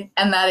BMI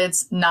and that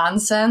it's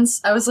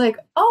nonsense, I was like,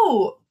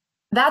 oh,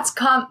 that's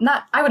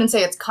not, I wouldn't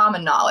say it's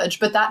common knowledge,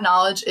 but that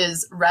knowledge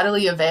is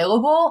readily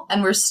available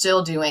and we're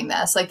still doing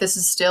this. Like, this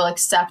is still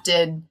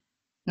accepted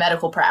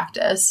medical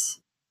practice.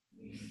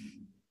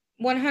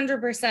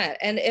 100%.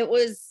 And it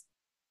was,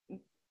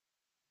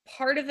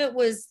 part of it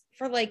was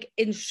for like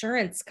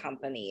insurance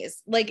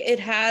companies. Like, it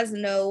has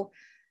no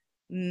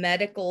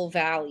medical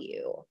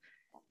value.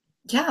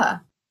 Yeah.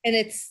 And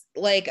it's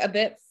like a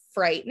bit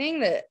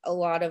frightening that a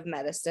lot of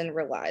medicine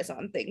relies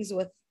on things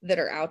that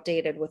are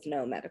outdated with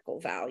no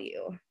medical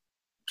value.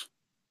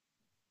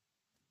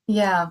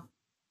 Yeah.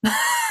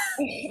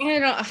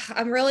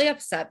 I'm really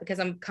upset because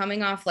I'm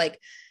coming off like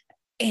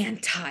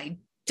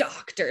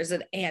anti-doctors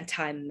and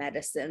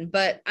anti-medicine,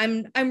 but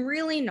I'm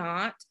really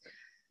not.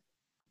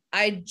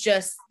 I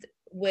just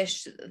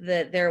wish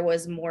that there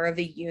was more of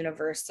a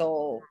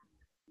universal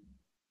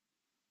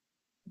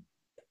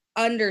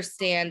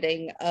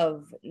understanding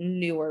of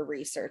newer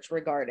research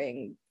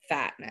regarding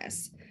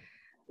fatness.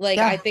 Like,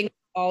 I think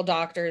all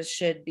doctors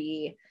should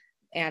be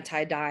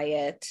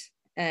anti-diet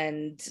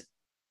and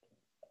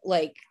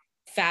like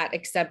fat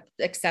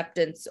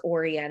acceptance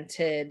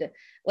oriented.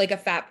 Like, a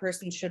fat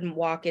person shouldn't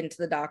walk into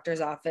the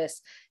doctor's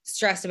office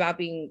stressed about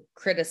being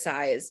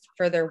criticized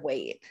for their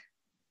weight,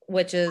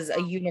 which is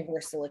a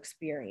universal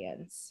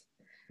experience.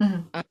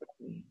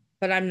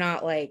 But I'm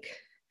not like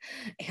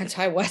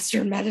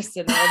anti-Western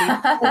medicine or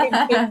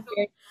anything.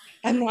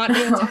 I'm not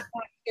anti-doctor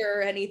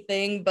or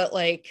anything, but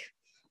like,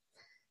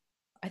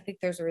 I think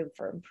there's room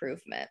for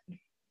improvement.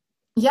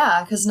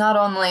 Yeah, because not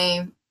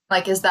only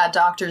like is that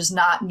doctors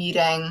not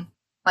meeting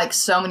like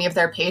so many of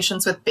their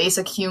patients with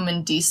basic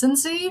human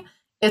decency,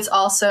 it's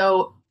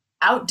also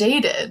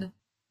outdated.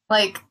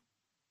 Like,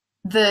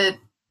 the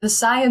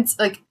science,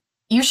 like,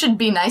 you should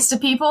be nice to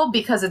people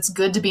because it's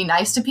good to be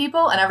nice to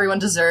people and everyone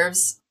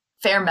deserves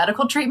fair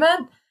medical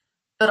treatment,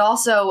 but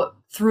also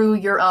through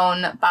your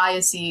own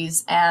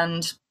biases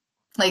and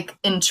like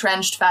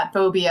entrenched fat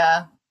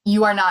phobia,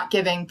 you are not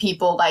giving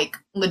people like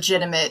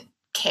legitimate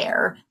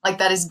care. Like,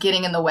 that is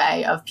getting in the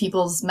way of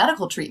people's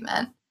medical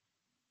treatment.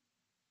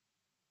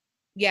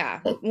 Yeah,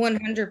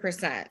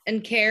 100%.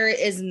 And care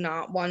is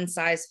not one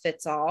size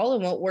fits all.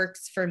 And what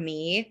works for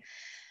me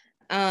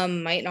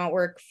might not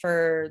work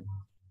for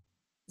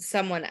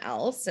someone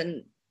else.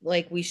 And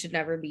like,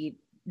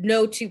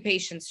 no two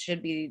patients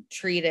should be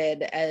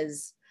treated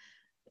as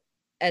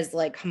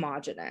like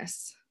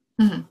homogenous.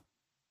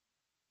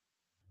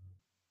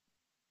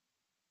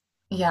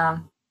 Yeah.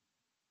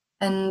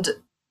 And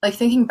like,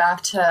 thinking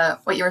back to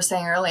what you were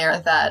saying earlier,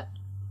 that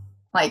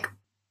like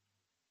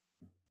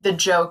the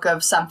joke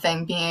of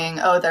something being,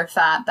 oh, they're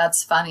fat,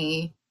 that's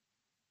funny,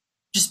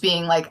 just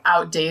being like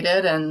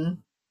outdated and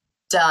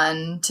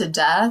done to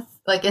death.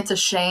 Like, it's a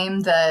shame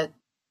that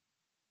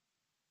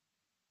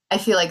I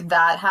feel like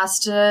that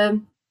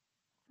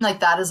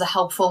is a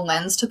helpful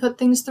lens to put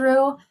things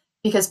through,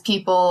 because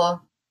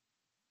people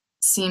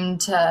seem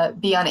to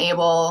be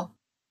unable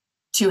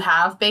to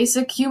have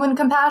basic human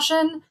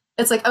compassion.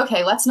 It's like,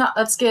 okay,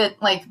 let's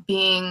get like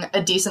being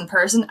a decent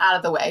person out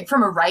of the way.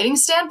 From a writing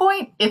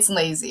standpoint, it's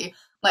lazy.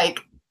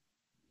 Like,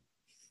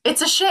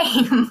 it's a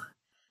shame.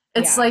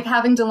 It's like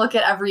having to look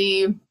at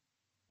every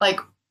like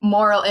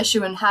moral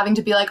issue and having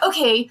to be like,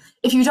 okay,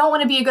 if you don't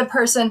want to be a good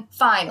person,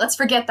 fine, let's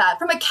forget that.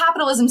 From a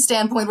capitalism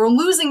standpoint, we're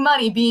losing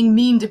money being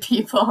mean to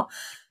people.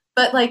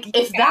 But like,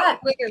 if that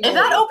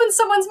opens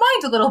someone's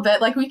mind a little bit,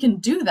 like, we can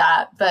do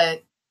that.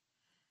 But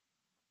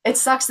it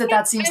sucks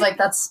that seems like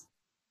that's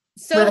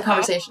where the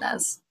conversation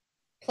is.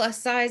 Plus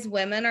size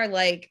women are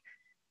like,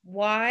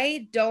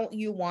 why don't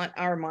you want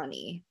our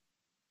money?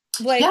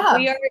 Like, Yeah.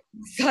 we are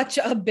such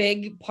a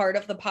big part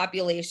of the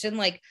population.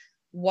 Like,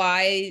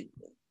 why,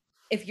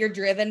 if you're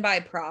driven by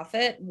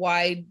profit,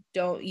 why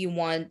don't you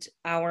want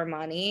our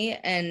money?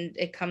 And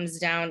it comes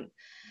down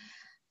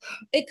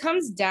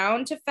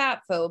to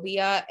fat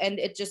phobia, and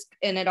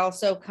it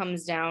also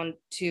comes down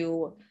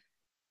to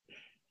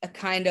a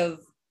kind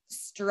of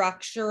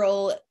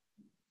structural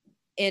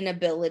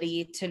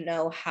inability to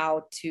know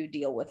how to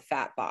deal with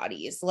fat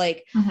bodies.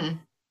 Like,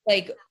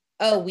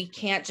 oh, we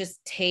can't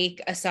just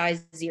take a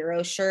size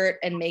 0 shirt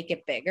and make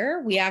it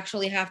bigger. We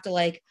actually have to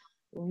like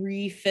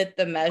refit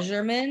the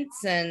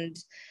measurements and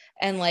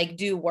like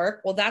do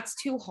work. Well, that's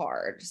too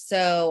hard.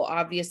 So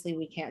obviously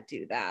we can't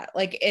do that.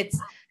 Like, it's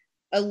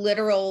a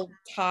literal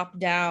top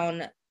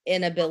down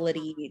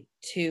inability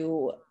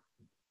to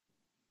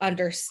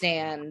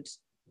understand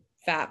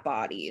fat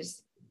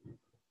bodies.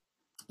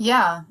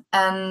 Yeah.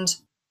 And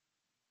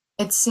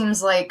it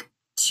seems like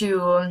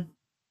to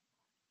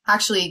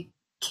actually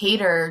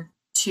cater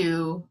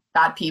to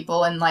fat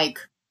people and like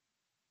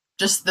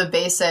just the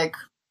basic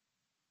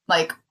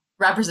like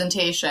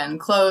representation,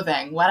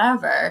 clothing,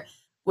 whatever,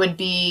 would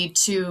be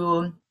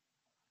to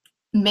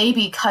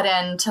maybe cut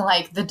into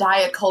like the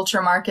diet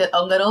culture market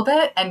a little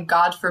bit. And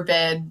God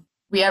forbid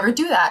we ever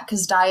do that,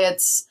 because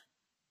diets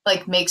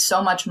like make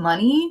so much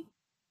money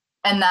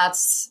and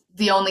that's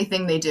the only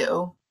thing they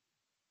do.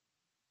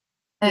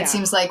 And It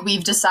seems like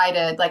we've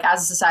decided, like,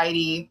 as a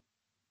society,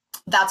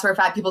 that's where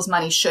fat people's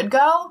money should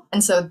go.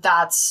 And so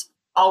that's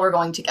all we're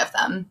going to give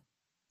them.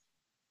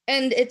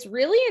 And it's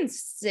really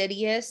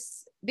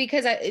insidious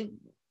because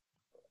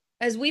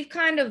as we've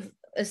kind of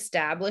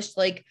established,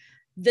 like,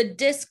 the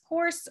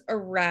discourse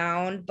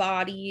around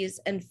bodies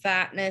and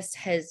fatness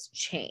has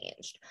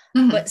changed,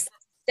 but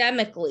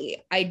systemically,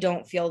 I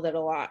don't feel that a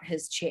lot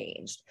has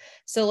changed.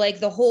 So like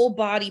the whole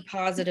body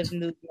positive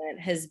movement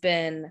has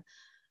been,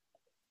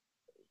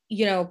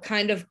 you know,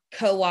 kind of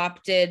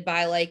co-opted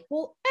by like,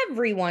 well,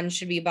 everyone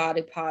should be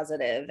body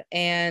positive,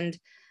 and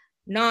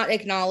not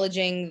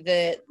acknowledging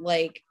that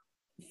like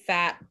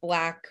fat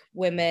Black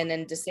women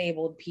and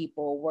disabled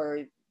people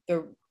were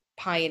the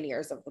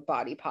pioneers of the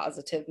body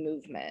positive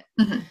movement.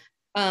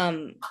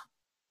 And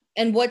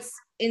what's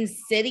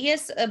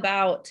insidious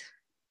about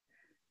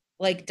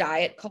like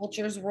diet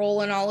culture's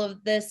role in all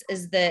of this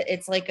is that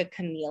it's like a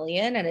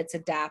chameleon and it's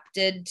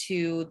adapted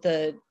to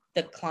the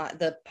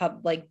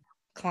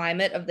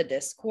climate of the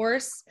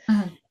discourse.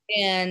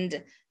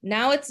 And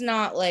now it's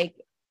not like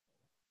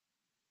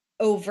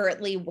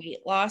overtly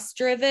weight loss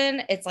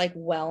driven, it's like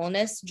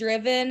wellness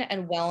driven,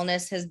 and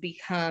wellness has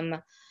become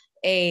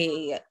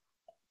a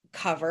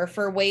cover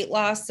for weight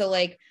loss. So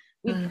like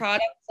with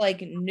products like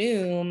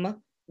Noom,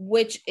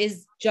 which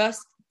is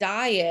just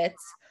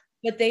diets,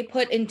 but they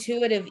put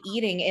intuitive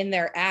eating in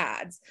their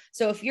ads.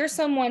 So if you're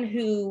someone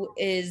who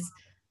is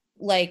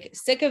like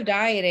sick of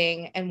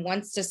dieting and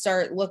wants to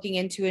start looking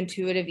into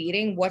intuitive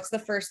eating, what's the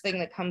first thing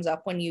that comes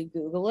up when you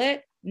Google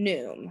it?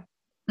 Noom.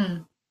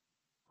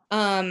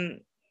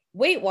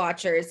 Weight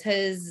Watchers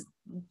has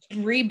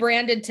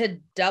rebranded to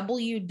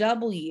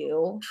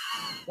WW.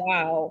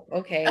 Wow.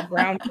 Okay.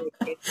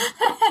 Groundbreaking.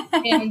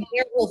 And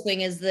their whole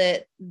thing is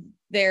that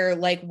they're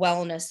like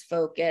wellness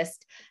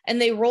focused, and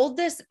they rolled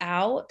this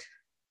out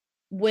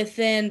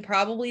within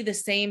probably the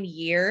same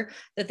year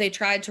that they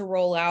tried to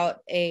roll out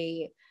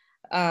a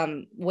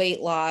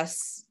weight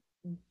loss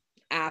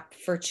app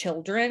for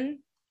children.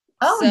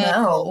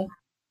 No.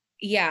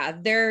 Yeah,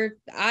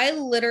 I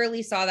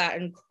literally saw that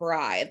and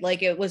cried.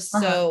 Like, it was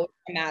so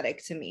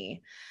traumatic to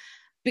me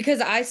because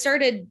I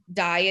started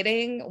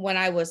dieting when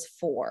I was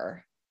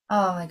 4.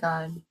 Oh my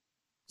God.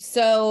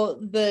 So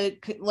the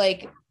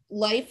like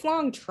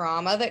lifelong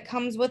trauma that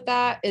comes with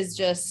that is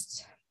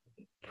just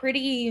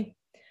pretty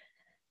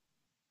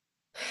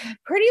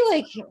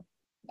like,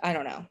 I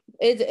don't know.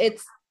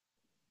 It's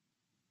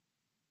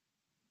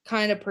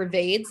kind of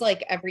pervades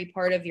like every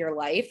part of your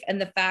life.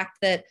 And the fact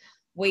that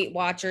Weight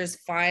Watchers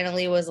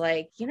finally was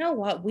like, you know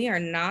what, we are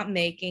not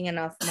making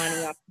enough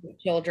money off of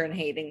children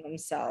hating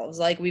themselves.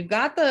 Like, we've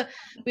got the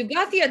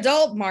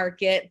adult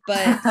market,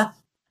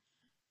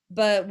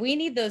 but we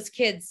need those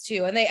kids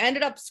too. And they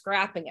ended up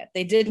scrapping it.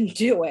 They didn't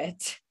do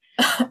it.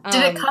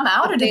 Did it come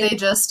out, or did they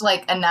just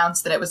like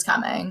announce that it was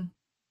coming?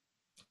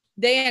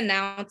 They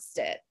announced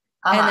it,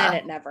 and then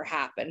it never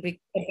happened because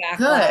the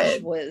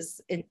backlash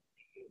was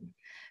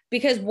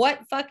because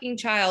what fucking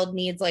child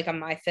needs like a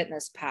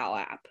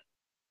MyFitnessPal app?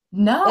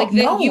 No, like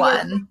no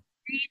one.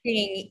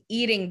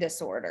 Eating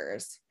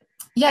disorders.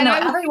 Yeah, and no,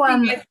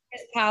 everyone.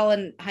 MyFitnessPal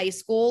in high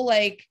school,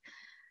 like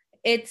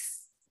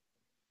it's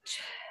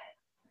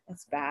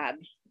bad.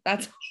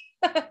 That's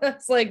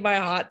like my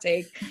hot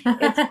take.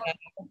 It's bad.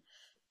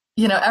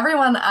 You know,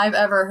 everyone I've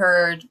ever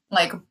heard,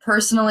 like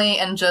personally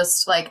and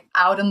just like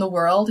out in the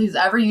world, who's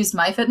ever used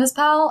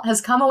MyFitnessPal has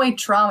come away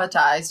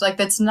traumatized. Like,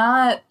 that's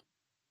not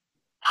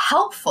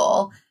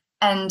helpful.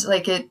 And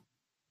like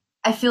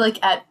I feel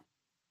like at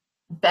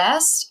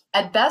best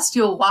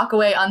you'll walk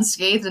away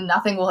unscathed and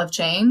nothing will have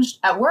changed.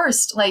 At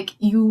worst, like,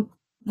 you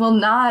will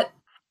not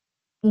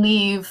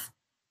leave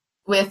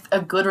with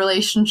a good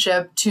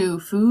relationship to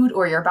food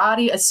or your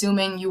body,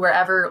 assuming you were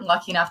ever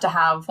lucky enough to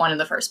have one in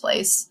the first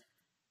place.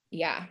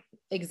 Yeah,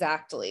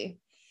 exactly.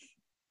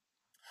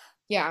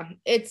 Yeah,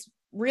 it's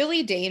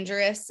really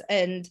dangerous,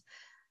 and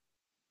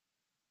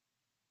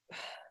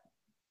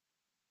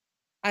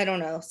I don't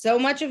know. So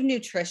much of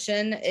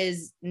nutrition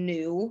is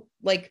new.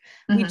 Like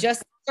we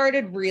just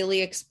started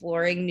really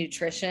exploring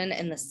nutrition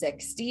in the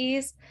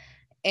 60s,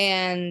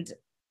 and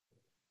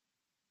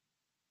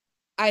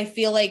I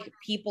feel like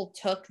people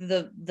took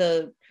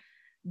the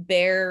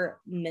bare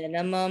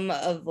minimum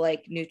of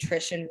like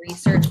nutrition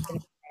research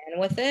and ran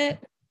with it.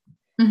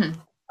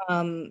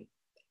 And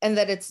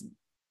that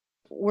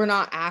we're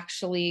not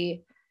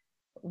actually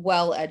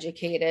well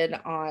educated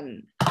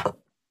on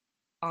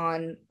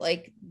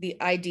like the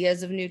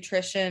ideas of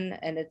nutrition,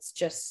 and it's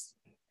just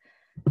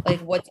like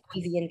what's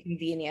easy and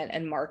convenient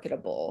and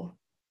marketable.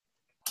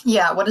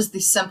 Yeah, what is the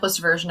simplest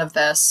version of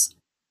this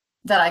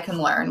that I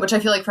can learn, which I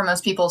feel like for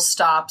most people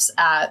stops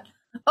at,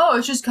 oh,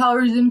 it's just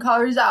calories in,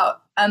 calories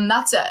out, and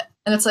that's it.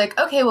 And it's like,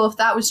 okay, well, if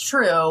that was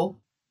true,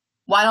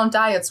 why don't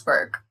diets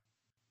work?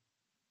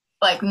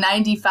 Like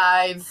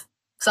 95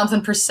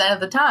 something percent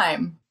of the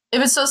time.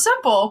 If it's so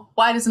simple,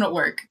 why doesn't it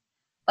work?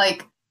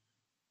 Like,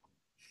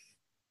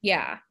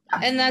 yeah.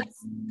 And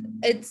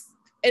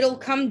it'll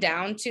come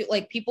down to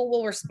like, people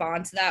will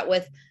respond to that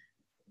with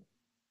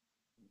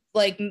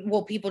like,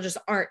 well, people just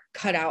aren't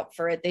cut out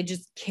for it. They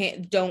just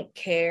don't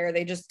care.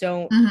 They just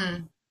don't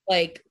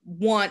like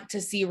want to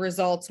see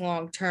results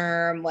long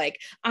term. Like,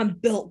 I'm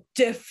built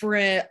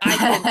different.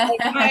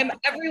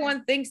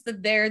 Everyone thinks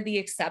that they're the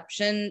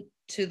exception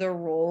to the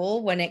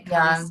rule when it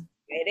comes to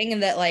dieting,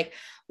 and that like,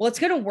 well, it's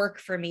gonna work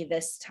for me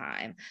this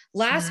time.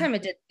 Last time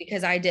it did,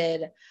 because I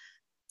did,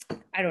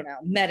 I don't know,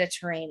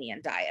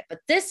 Mediterranean diet, but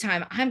this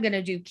time I'm going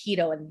to do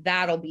keto, and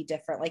that'll be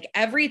different. Like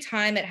every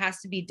time it has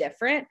to be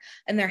different,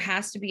 and there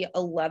has to be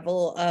a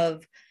level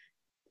of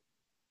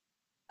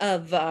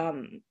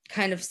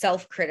kind of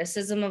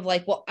self-criticism of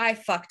like, well, I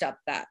fucked up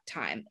that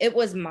time. It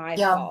was my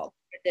fault.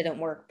 It didn't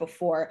work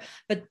before,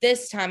 but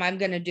this time I'm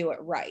going to do it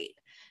right.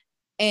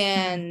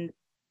 And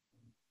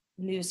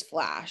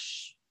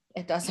newsflash,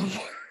 it doesn't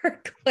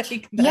work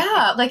like that.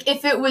 Yeah, like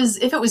if it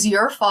was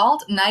your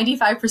fault,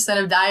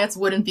 95% of diets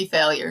wouldn't be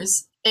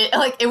failures. It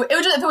would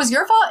just, if it was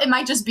your fault, it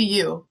might just be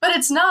you, but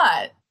it's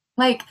not.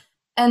 Like,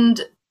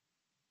 and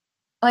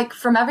like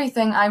from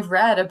everything I've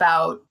read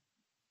about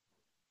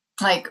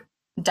like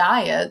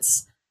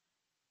diets,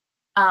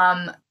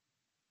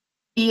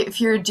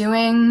 if you're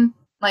doing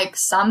like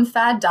some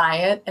fad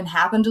diet and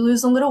happen to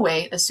lose a little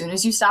weight, as soon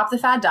as you stop the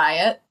fad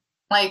diet,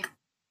 like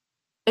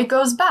it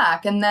goes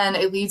back, and then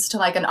it leads to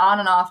like an on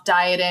and off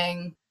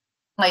dieting,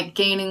 like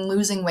gaining,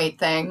 losing weight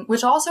thing,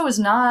 which also is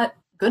not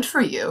good for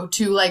you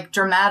to like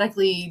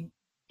dramatically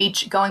be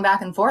going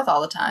back and forth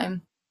all the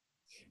time.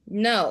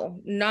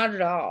 No, not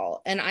at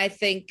all. And I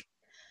think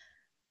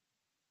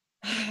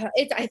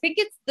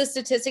it's the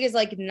statistic is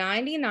like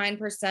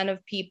 99%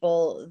 of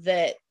people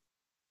that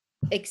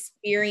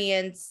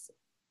experience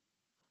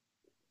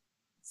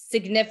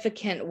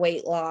significant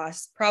weight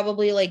loss,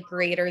 probably like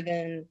greater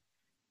than,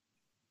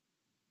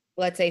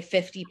 let's say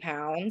 50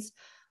 pounds,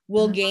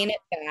 will gain it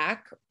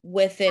back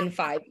within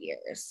 5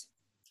 years.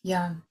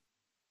 Yeah.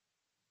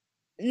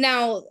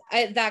 Now,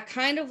 that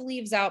kind of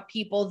leaves out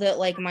people that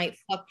like might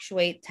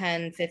fluctuate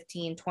 10,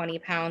 15, 20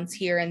 pounds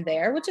here and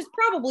there, which is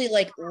probably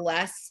like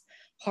less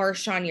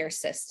harsh on your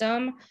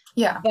system.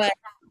 Yeah. But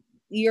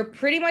you're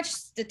pretty much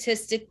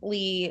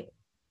statistically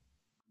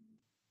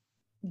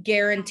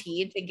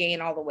guaranteed to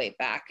gain all the weight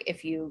back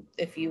if you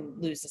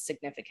lose a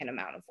significant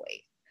amount of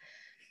weight.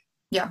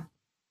 Yeah.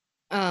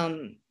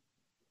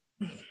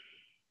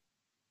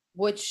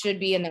 Which should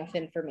be enough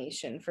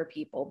information for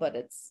people, but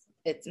it's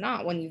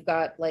not when you've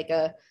got like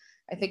I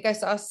think I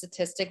saw a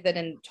statistic that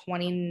in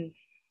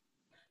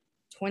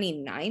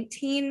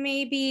 2019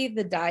 maybe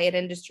the diet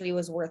industry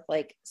was worth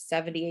like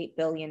 $78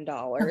 billion.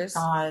 Oh,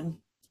 God.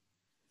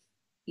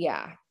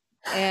 Yeah.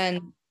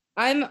 And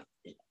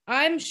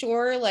I'm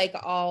sure like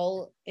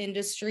all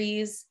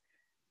industries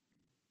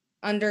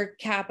under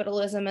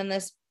capitalism in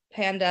this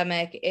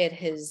pandemic, it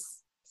has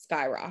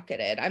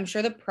skyrocketed. I'm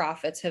sure the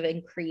profits have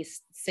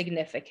increased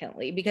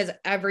significantly because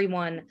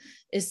everyone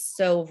is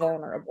so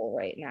vulnerable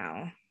right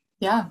now.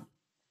 Yeah.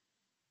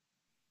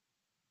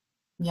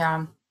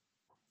 Yeah.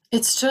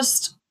 It's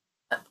just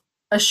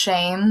a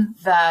shame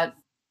that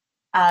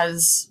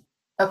as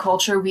a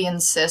culture, we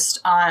insist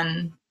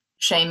on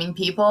shaming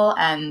people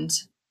and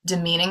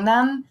demeaning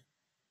them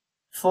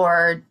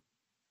for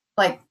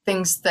like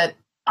things that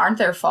aren't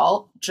their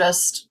fault,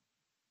 just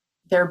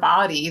their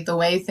body, the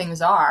way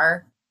things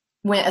are.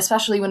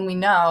 Especially when we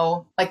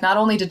know, like, not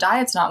only do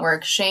diets not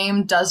work,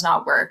 shame does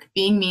not work.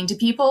 Being mean to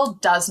people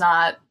is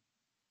not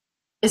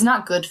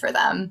good for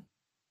them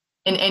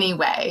in any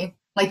way.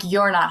 Like,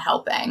 you're not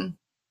helping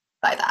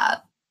by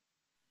that.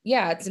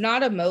 Yeah, it's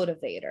not a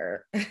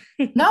motivator.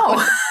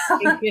 No.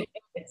 It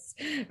is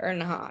or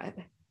not.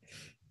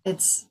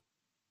 It's,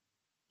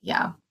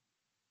 yeah.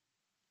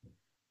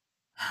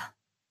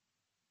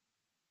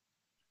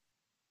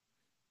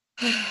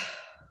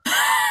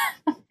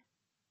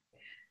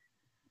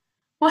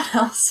 What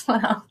else?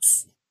 What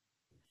else?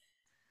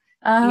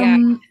 Yeah,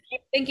 I'm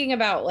thinking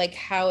about like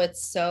how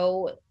it's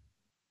so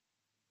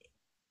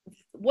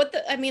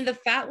the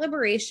fat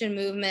liberation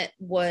movement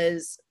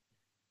was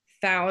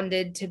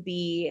founded to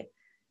be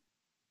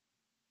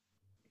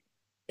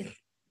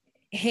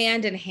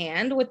hand in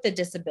hand with the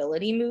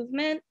disability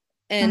movement,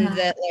 and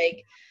that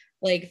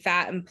like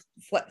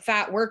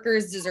fat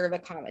workers deserve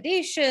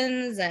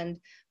accommodations, and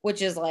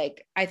which is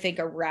like I think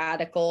a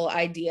radical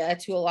idea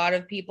to a lot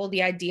of people.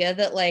 The idea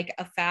that like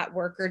a fat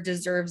worker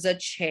deserves a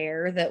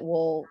chair that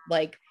will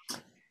like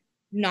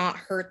not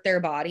hurt their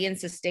body and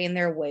sustain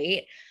their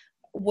weight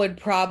would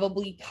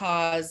probably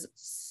cause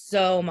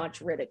so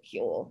much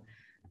ridicule.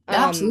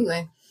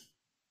 Absolutely.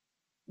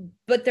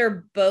 But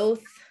they're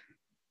both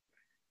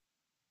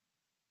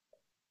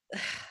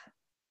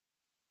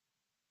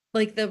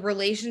like the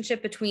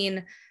relationship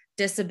between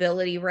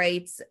disability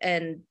rights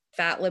and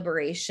fat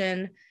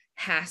liberation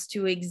has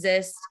to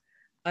exist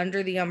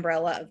under the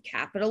umbrella of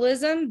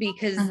capitalism,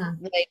 because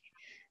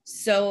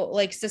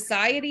like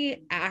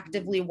society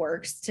actively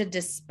works to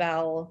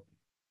dispel,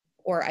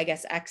 or I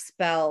guess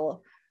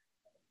expel,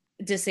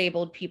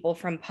 disabled people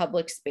from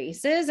public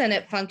spaces, and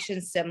it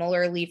functions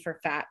similarly for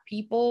fat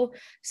people,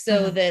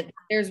 so that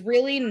there's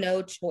really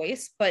no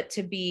choice but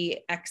to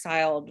be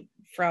exiled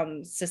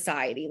from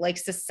society. Like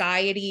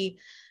society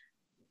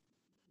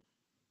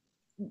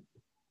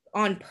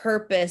on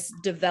purpose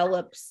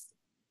develops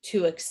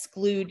to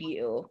exclude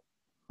you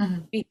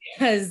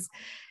because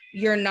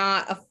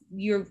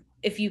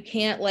if you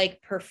can't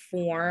like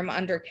perform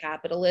under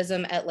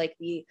capitalism at like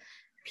the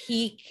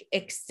peak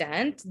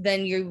extent,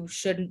 then you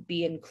shouldn't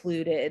be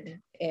included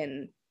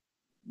in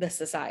the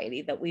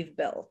society that we've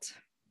built.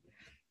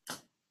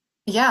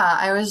 Yeah,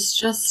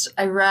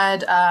 I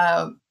read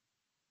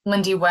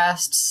Lindy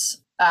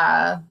West's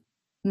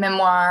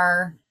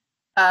memoir,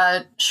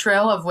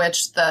 Shrill, of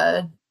which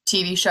the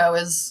TV show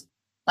is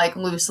like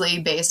loosely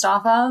based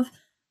off of.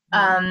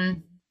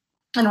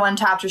 In one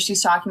chapter,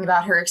 she's talking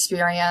about her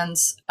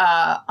experience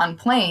on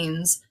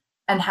planes,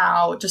 and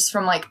how just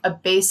from like a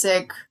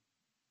basic,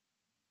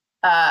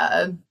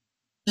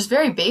 just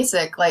very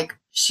basic, like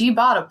she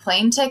bought a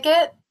plane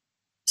ticket,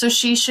 so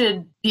she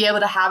should be able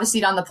to have a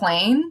seat on the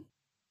plane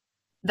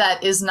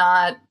that is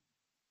not,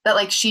 that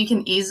like she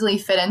can easily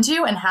fit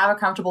into and have a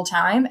comfortable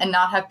time and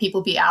not have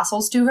people be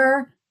assholes to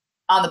her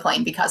on the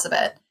plane because of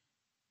it.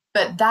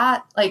 But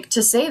that, like,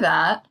 to say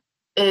that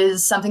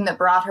is something that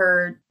brought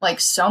her like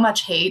so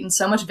much hate and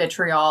so much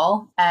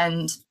vitriol,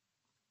 and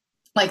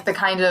like the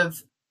kind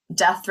of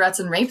death threats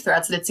and rape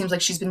threats that it seems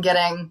like she's been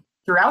getting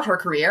throughout her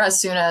career as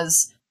soon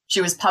as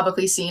she was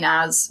publicly seen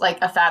as like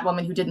a fat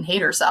woman who didn't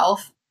hate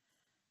herself.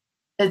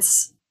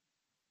 It's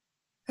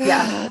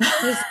yeah.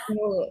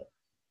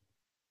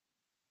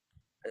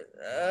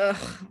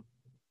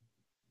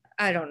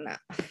 I don't know.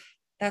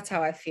 That's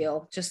how I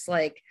feel. Just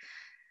like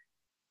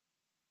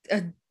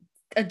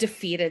a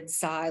defeated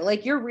sigh.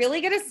 Like, you're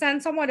really gonna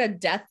send someone a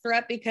death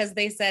threat because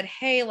they said,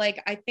 hey,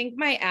 like, I think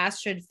my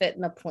ass should fit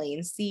in a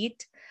plane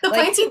seat. The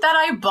like, plane seat that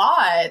I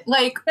bought,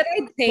 like, that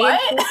I paid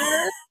what?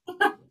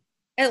 for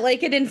at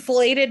like an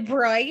inflated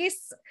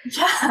price.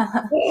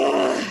 Yeah.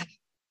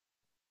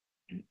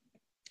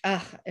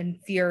 Ugh,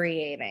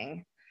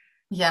 infuriating.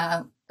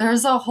 Yeah.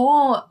 There's a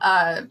whole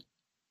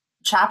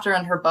chapter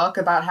in her book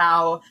about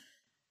how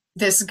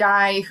this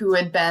guy who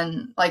had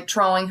been like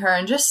trolling her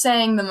and just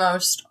saying the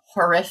most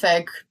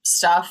horrific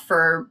stuff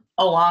for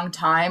a long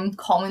time,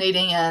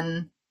 culminating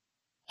in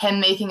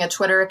him making a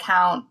Twitter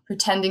account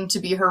pretending to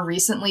be her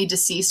recently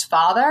deceased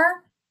father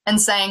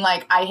and saying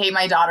like, I hate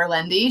my daughter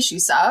Lindy, she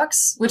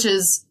sucks, which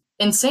is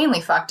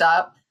insanely fucked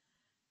up.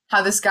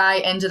 How this guy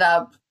ended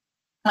up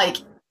like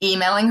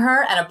emailing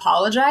her and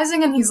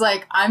apologizing, and he's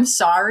like, I'm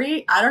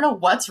sorry, I don't know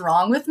what's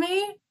wrong with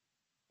me.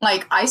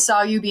 Like, I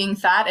saw you being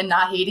fat and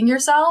not hating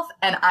yourself,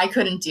 and I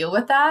couldn't deal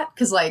with that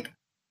because, like,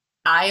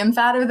 I am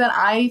fatter than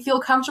I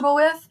feel comfortable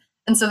with.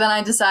 And so then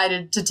I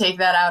decided to take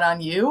that out on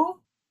you.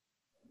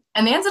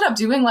 And they ended up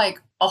doing, like,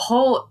 a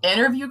whole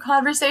interview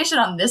conversation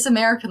on This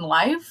American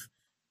Life,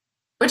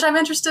 which I'm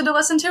interested to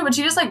listen to. But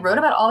she just, like, wrote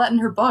about all that in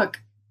her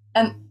book.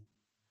 And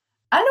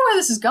I don't know where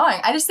this is going.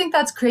 I just think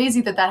that's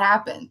crazy that that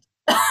happened.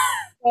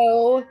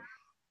 So,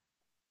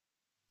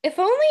 if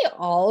only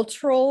all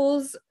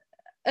trolls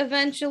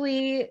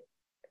eventually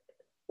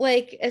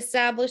like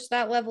establish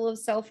that level of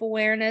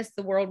self-awareness,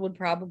 the world would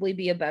probably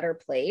be a better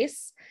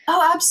place.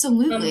 Oh,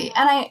 absolutely.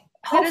 And I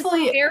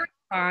hopefully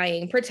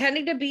terrifying.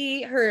 Pretending to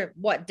be her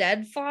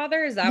dead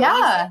father, is that what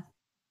you said?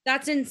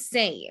 That's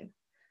insane.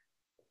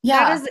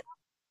 Yeah. That is,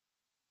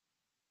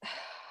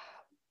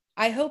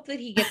 I hope that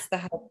he gets the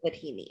help that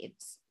he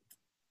needs.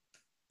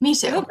 Me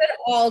too. I hope that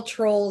all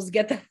trolls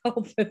get the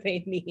help that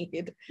they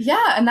need.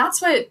 Yeah, and that's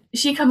what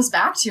she comes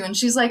back to. And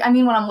she's like, I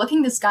mean, when I'm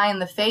looking this guy in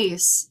the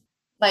face,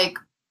 like,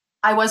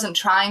 I wasn't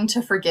trying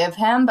to forgive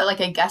him, but,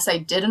 like, I guess I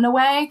did in a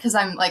way because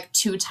I'm, like,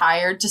 too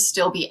tired to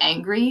still be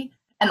angry.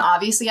 And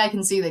obviously I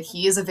can see that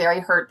he is a very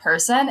hurt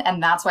person,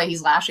 and that's why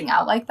he's lashing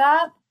out like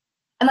that.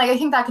 And like I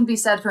think that can be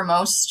said for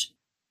most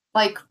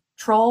like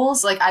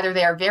trolls. Like either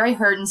they are very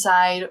hurt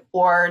inside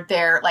or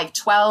they're like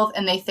 12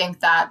 and they think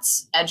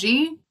that's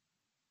edgy.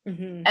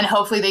 Mm-hmm. And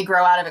hopefully they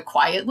grow out of it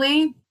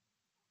quietly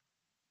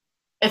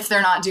if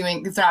they're not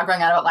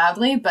growing out of it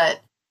loudly.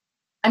 But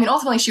I mean,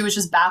 ultimately she was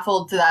just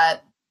baffled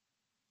that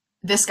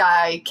this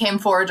guy came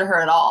forward to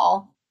her at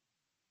all,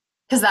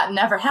 because that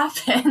never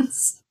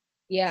happens.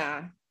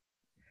 Yeah.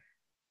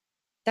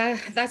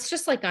 That's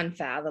just like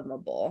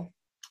unfathomable.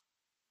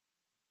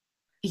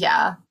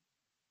 Yeah.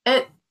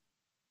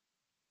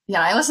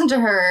 I listened to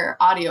her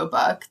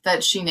audiobook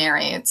that she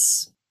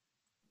narrates.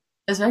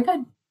 It's very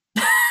good.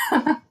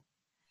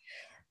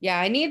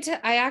 Yeah,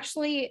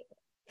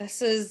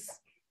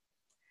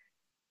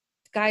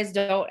 guys,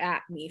 don't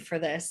at me for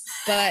this,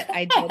 but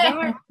I did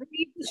not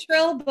read the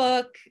Shrill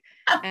book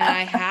and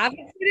I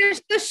haven't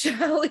finished the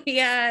show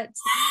yet.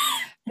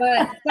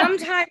 But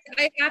sometimes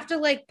I have to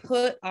like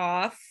put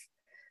off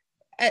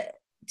a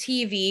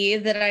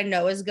TV that I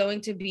know is going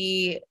to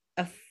be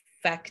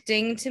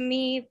affecting to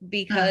me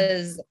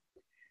because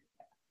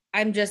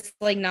I'm just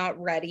like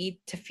not ready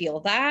to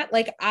feel that.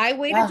 Like I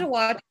waited to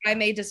watch I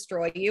May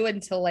Destroy You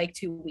until like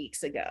 2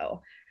 weeks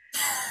ago.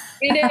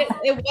 And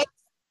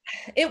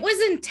it was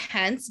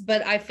intense,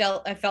 but I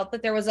felt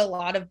that there was a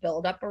lot of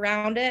buildup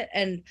around it.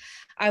 And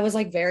I was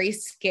like very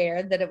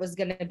scared that it was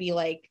going to be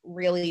like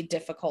really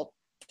difficult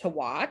to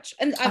watch.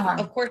 And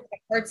of course,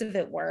 parts of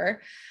it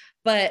were,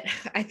 but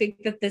I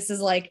think that this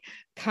is like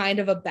kind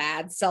of a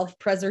bad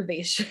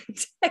self-preservation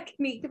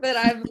technique that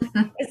I've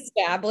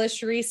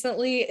established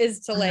recently,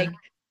 is to like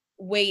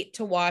wait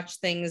to watch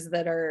things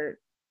that are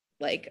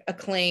like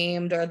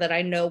acclaimed or that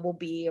I know will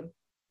be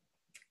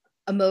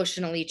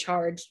emotionally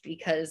charged,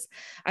 because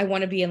I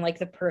want to be in like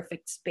the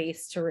perfect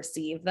space to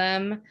receive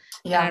them.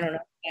 Yeah. And I don't know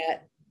if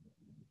that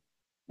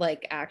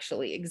like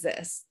actually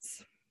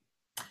exists.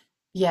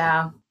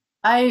 Yeah.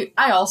 I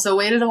also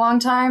waited a long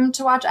time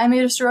to watch I May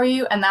Destroy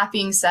You, and that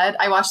being said,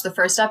 I watched the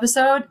first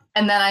episode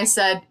and then I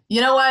said, you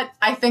know what?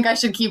 I think I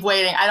should keep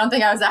waiting. I don't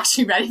think I was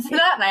actually ready for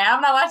that, and I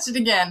have not watched it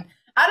again.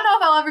 I don't know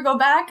if I'll ever go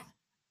back.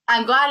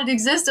 I'm glad it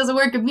exists as a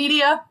work of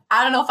media.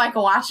 I don't know if I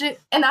can watch it,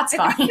 and that's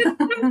fine.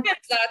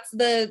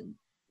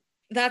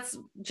 That's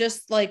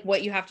just like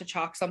what you have to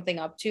chalk something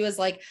up to, is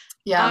like,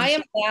 yeah, I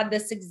am glad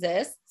this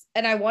exists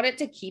and I want it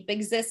to keep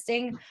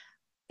existing,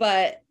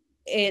 but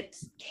it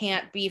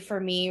can't be for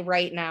me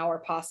right now or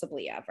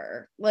possibly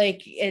ever.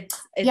 Like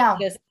it's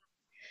just,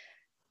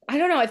 I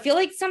don't know. I feel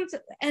like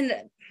and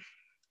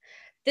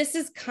this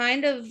is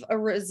kind of a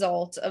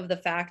result of the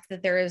fact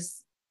that there is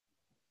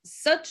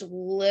such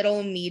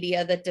little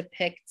media that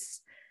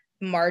depicts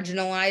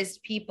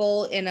marginalized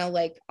people in a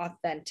like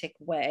authentic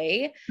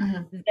way,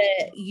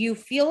 that you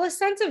feel a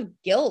sense of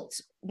guilt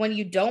when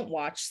you don't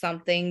watch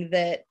something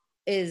that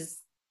is,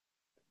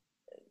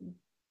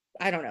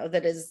 I don't know,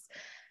 that is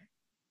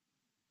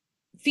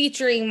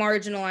featuring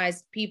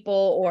marginalized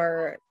people,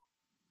 or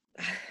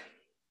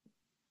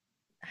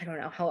I don't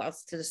know how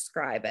else to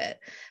describe it,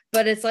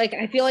 but it's like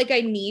I feel like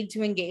I need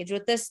to engage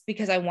with this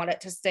because I want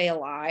it to stay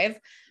alive,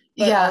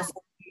 but also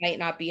might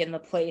not be in the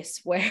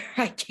place where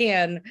I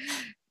can,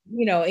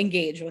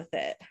 engage with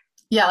it.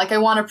 Yeah, like I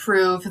want to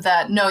prove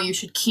that no, you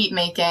should keep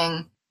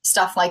making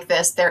stuff like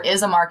this. There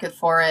is a market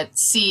for it.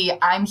 See,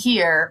 I'm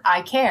here,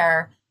 I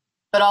care,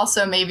 but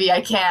also maybe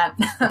I can't.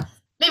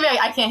 Maybe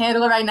I can't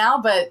handle it right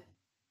now, but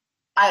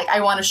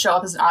I want to show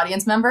up as an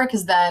audience member,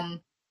 because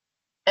then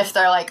if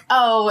they're like,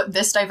 oh,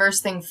 this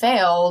diverse thing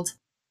failed,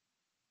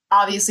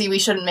 obviously we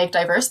shouldn't make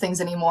diverse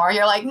things anymore.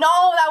 You're like, no,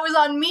 that was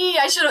on me.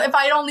 I should have, if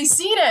I'd only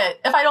seen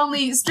it, if I'd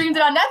only streamed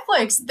it on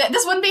Netflix,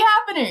 this wouldn't be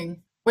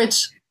happening.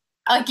 Which,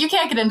 like, you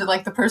can't get into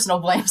like the personal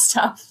blame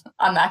stuff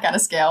on that kind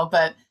of scale,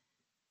 but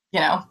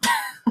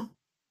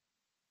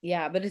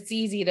Yeah, but it's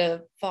easy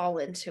to fall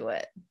into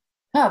it.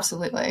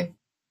 Absolutely.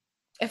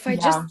 If I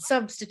just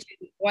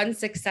substitute one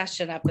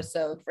Succession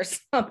episode for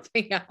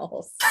something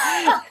else.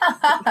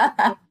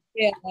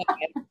 Yeah.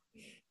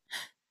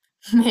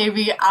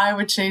 Maybe I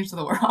would change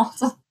the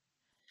world.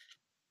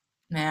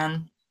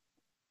 Man.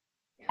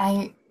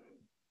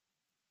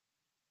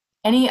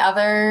 Any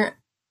other,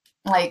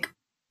 like,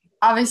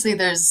 obviously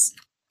there's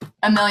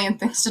a million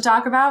things to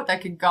talk about that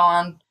could go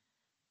on.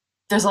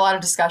 There's a lot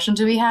of discussion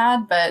to be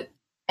had, but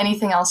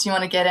anything else you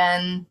want to get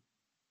in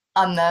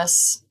on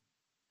this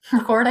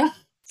recording?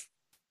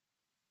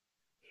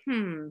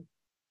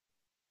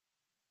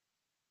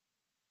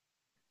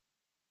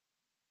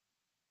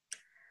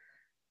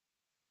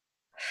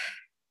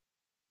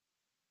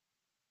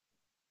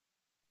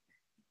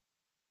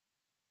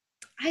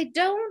 I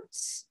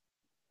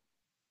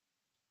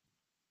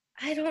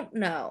don't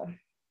know.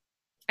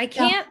 I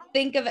can't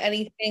think of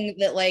anything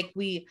that like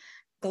we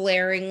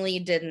glaringly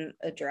didn't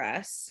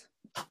address.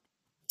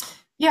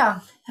 Yeah,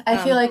 I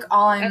feel like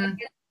all I'm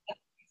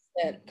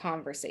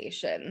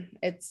conversation.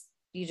 It's,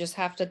 you just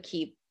have to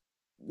keep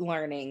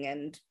learning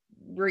and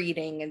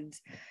reading, and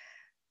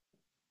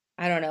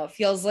I don't know, it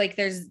feels like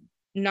there's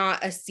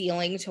not a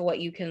ceiling to what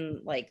you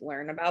can like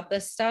learn about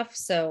this stuff,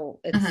 so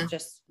it's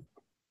just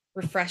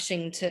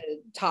refreshing to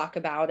talk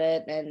about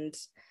it and,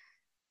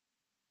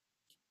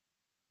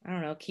 I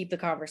don't know, keep the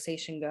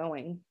conversation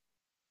going.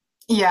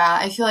 Yeah,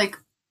 I feel like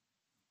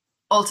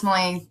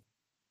ultimately,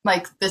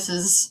 like, this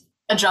is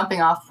a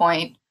jumping off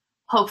point.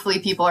 Hopefully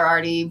people are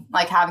already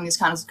like having these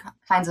kinds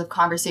of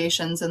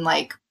conversations and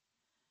like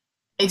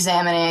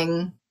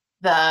examining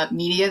the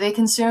media they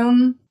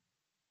consume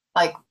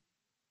like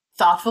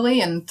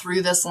thoughtfully and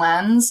through this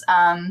lens.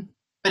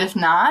 But if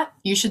not,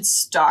 you should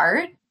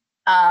start.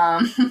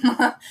 Um,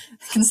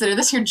 Consider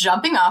this your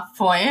jumping off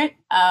point,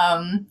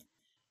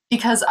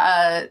 because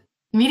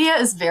media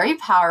is very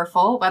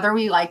powerful, whether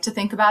we like to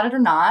think about it or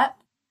not.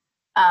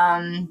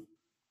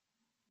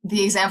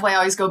 The example I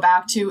always go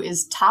back to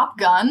is Top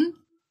Gun.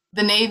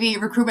 The Navy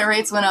recruitment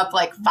rates went up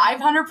like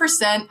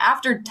 500%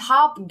 after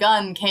Top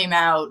Gun came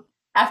out.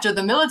 After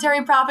the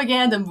military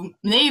propaganda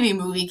Navy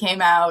movie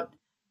came out,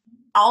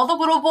 all the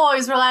little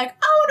boys were like,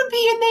 I want to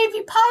be a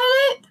Navy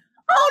pilot.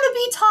 I want to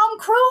be Tom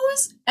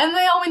Cruise. And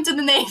they all went to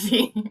the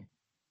Navy.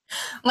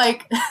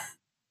 Like,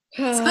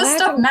 so this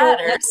stuff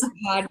matters.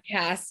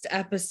 Podcast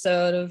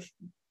episode of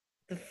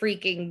the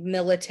freaking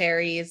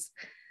military's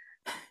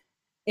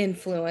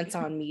influence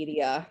on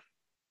media.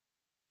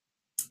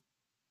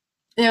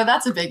 You know,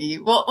 that's a biggie.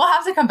 We'll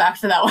have to come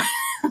back to that one.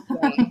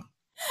 Yeah.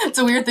 It's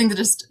a weird thing to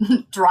just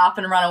drop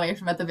and run away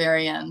from at the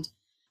very end.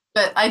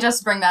 But I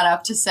just bring that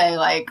up to say,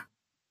 like,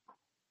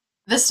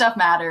 this stuff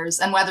matters.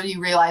 And whether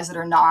you realize it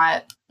or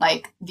not,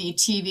 like, the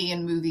TV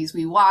and movies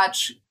we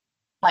watch,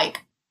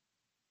 like,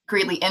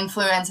 greatly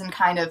influence and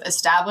kind of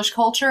establish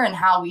culture and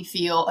how we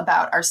feel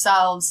about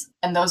ourselves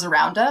and those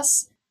around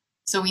us.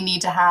 So we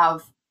need to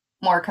have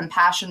more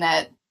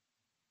compassionate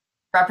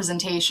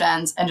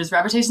representations and just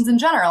representations in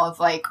general of,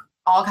 like,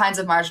 all kinds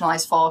of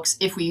marginalized folks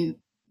if we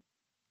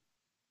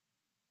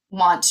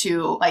want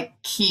to, like,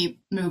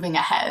 keep moving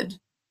ahead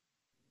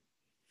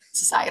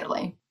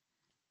societally.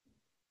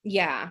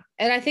 Yeah.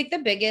 And I think the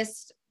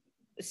biggest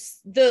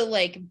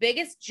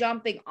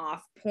jumping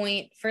off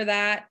point for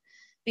that,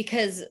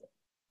 because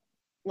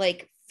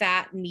like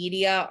fat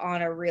media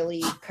on a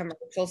really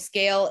commercial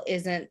scale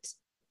isn't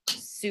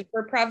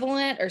super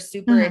prevalent or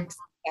super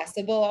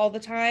accessible all the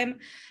time,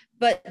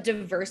 but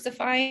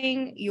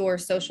diversifying your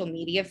social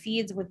media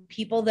feeds with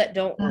people that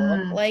don't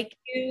look like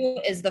you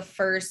is the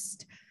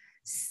first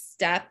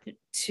step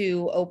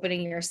to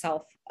opening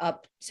yourself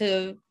up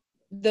to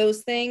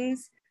those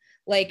things.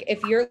 Like,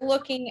 if you're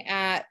looking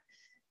at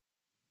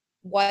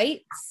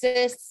white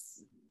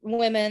cis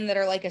women that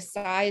are like a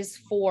size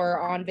 4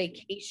 on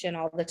vacation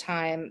all the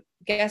time,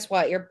 guess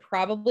what? You're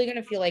probably going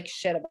to feel like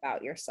shit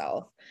about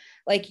yourself.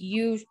 Like,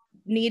 you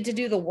need to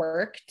do the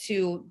work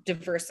to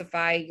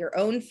diversify your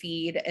own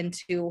feed and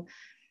to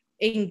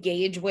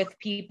engage with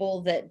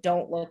people that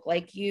don't look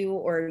like you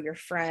or your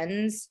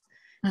friends.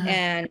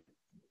 And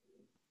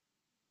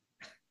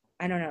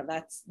I don't know,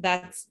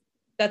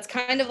 that's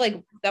kind of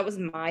like, that was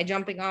my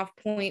jumping off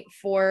point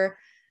for,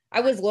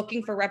 I was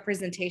looking for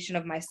representation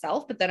of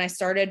myself, but then I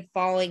started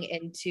falling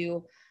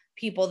into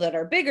people that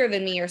are bigger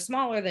than me or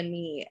smaller than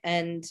me,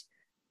 and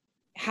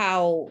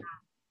how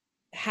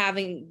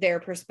having their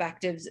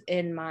perspectives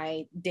in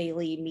my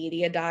daily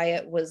media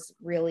diet was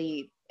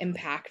really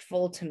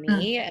impactful to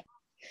me and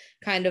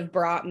kind of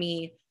brought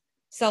me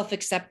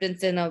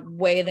self-acceptance in a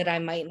way that I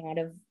might not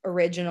have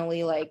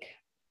originally like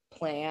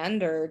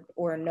planned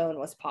or known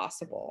was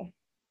possible.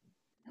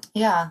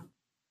 Yeah.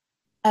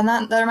 And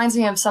that reminds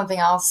me of something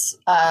else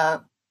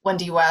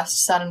Wendy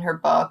West said in her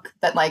book,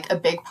 that like a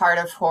big part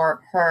of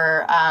her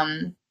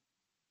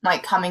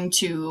like coming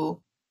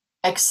to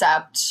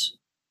accept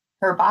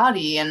her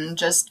body and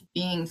just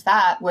being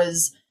fat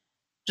was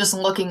just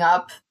looking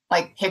up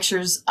like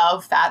pictures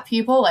of fat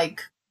people,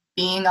 like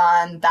being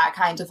on that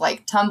kind of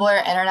like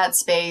Tumblr internet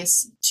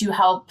space to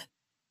help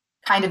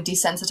kind of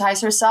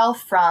desensitize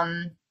herself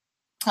from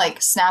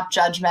like snap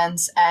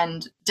judgments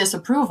and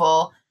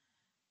disapproval,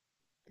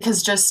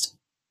 because just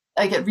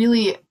like it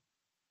really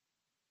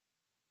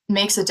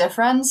makes a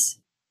difference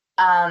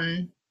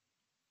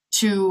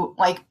to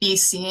like be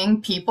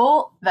seeing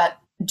people that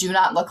do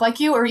not look like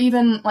you or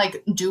even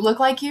like do look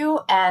like you,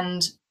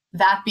 and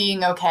that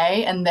being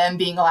okay and them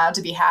being allowed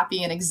to be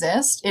happy and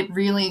exist. It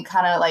really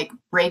kind of like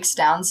breaks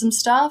down some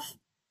stuff.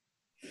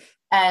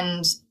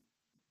 And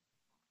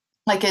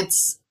like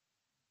it's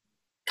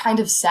kind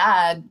of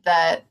sad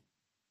that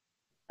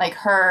like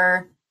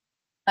her,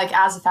 like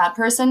as a fat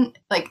person,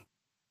 like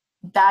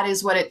that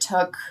is what it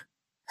took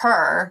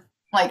her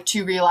like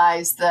to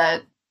realize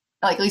that,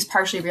 like at least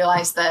partially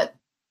realize that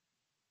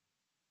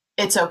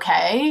it's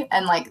okay,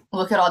 and like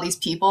look at all these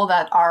people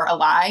that are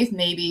alive,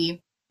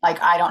 maybe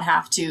like I don't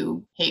have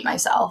to hate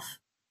myself.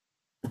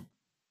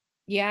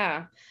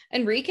 Yeah.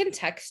 And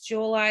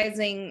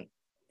recontextualizing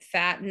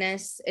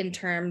fatness in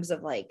terms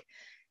of like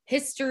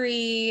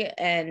history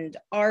and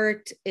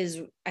art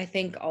is, I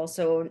think,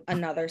 also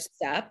another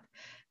step.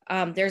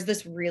 There's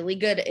this really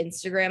good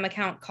Instagram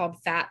account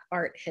called Fat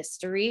Art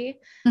History,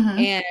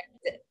 and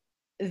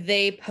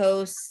they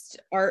post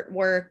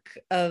artwork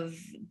of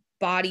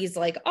bodies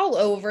like all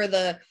over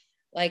the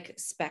like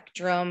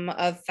spectrum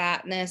of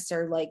fatness,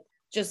 or like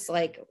just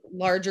like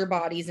larger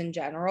bodies in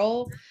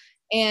general.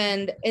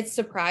 And it's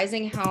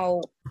surprising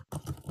how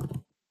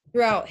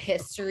throughout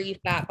history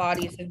fat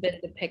bodies have been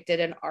depicted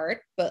in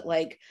art, but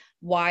like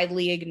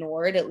widely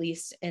ignored, at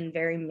least in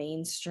very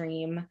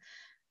mainstream.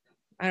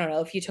 I don't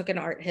know, if you took an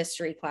art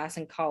history class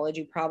in college,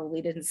 you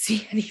probably didn't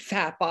see any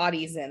fat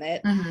bodies in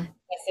it. Mm-hmm.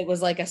 It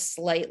was like a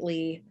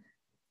slightly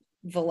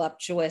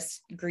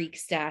voluptuous Greek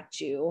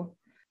statue.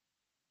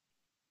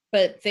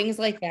 But things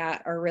like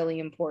that are really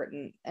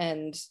important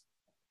and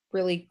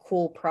really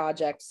cool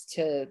projects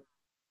to,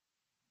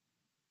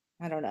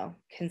 I don't know,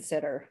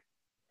 consider.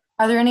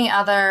 Are there any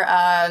other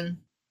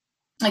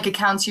like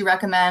accounts you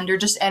recommend, or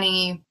just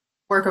any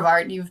work of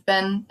art you've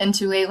been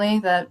into lately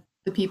that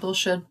the people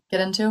should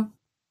get into?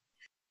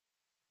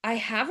 I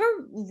have a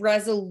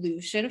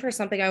resolution for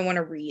something I want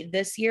to read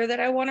this year that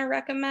I want to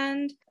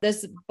recommend.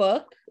 This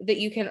book that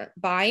you can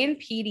buy in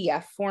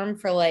PDF form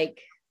for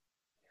like,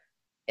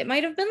 it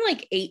might have been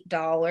like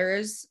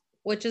 $8,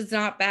 which is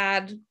not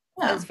bad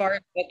as far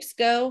as books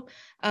go.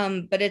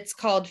 But it's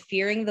called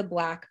Fearing the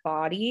Black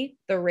Body,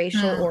 The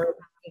Racial Origin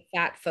of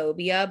Fat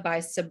Phobia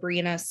by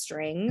Sabrina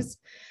Strings.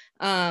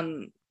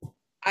 I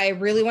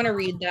really want to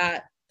read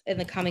that in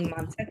the coming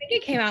months. I think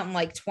it came out in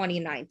like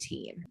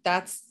 2019.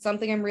 That's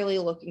something I'm really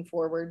looking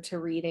forward to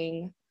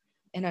reading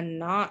in a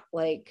not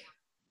like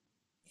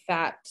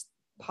fat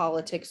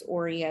politics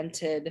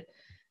oriented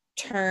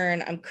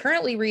turn. I'm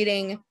currently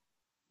reading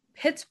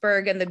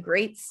Pittsburgh and the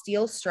Great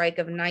Steel Strike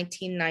of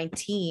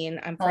 1919.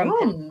 I'm from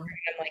Pittsburgh.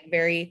 I'm like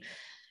very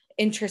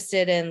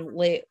interested in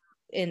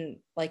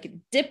like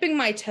dipping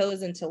my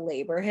toes into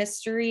labor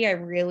history. I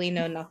really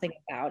know nothing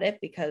about it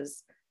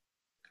because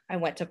I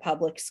went to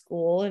public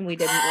school and we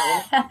didn't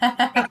learn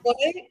about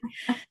it.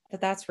 But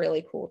that's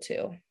really cool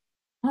too.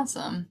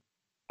 Awesome.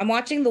 I'm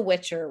watching The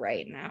Witcher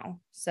right now,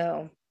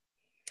 so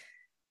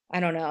I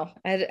don't know.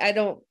 I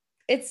don't.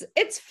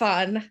 It's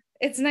fun.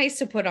 It's nice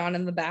to put on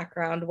in the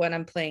background when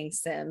I'm playing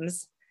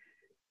Sims.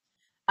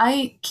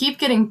 I keep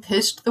getting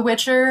pitched The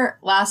Witcher.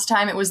 Last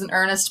time it was an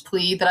earnest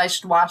plea that I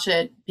should watch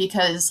it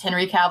because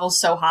Henry Cavill's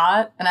so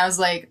hot, and I was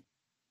like,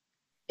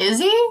 "Is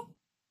he?"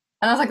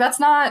 And I was like, "That's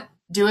not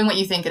doing what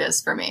you think it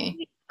is for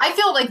me." I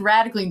feel like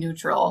radically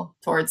neutral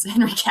towards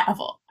Henry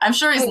Cavill. I'm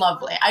sure he's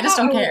lovely. I just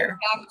don't care.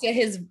 Talk to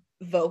his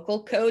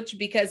vocal coach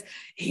because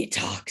he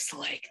talks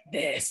like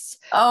this.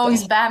 Oh,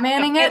 he's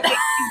Batmaning it?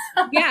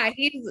 Yeah,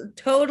 he's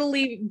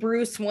totally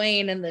Bruce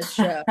Wayne in this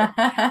show.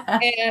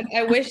 And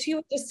I wish he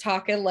would just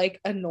talk in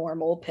like a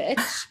normal pitch.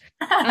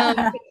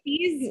 But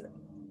he's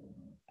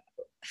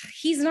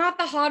not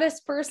the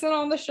hottest person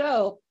on the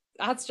show.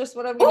 That's just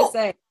what I'm going to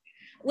say.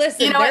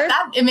 Listen, you know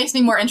what? It makes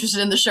me more interested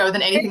in the show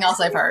than anything else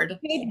I've heard.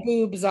 Big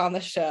boobs on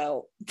the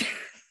show.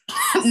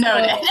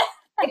 Noted.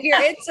 If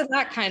you're into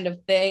that kind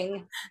of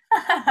thing,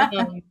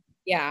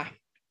 yeah.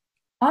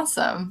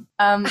 Awesome.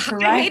 I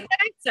hate that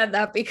I said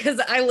that because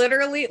I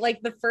literally,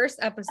 like, the first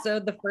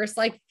episode, the first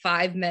like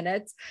 5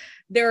 minutes,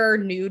 there are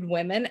nude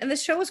women, and the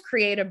show was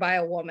created by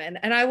a woman,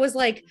 and I was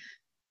like,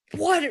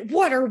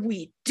 what are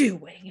we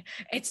doing?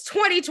 It's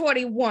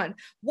 2021.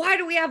 Why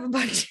do we have a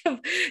bunch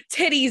of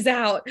titties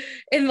out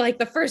in like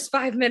the first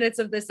 5 minutes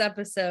of this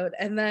episode?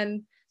 And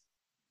then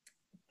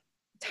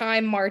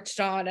time marched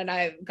on and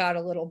I got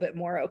a little bit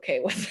more okay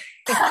with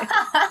it.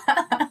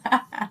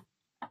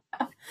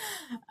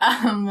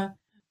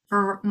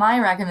 For my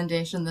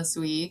recommendation this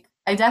week,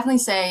 I definitely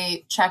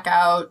say check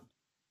out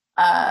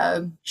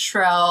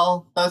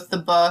Shrell, both the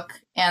book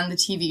and the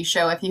TV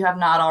show if you have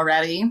not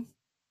already.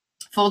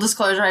 Full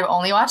disclosure, I've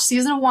only watched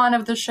season 1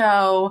 of the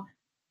show,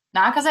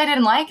 not because I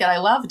didn't like it. I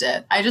loved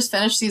it. I just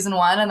finished season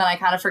 1 and then I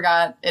kind of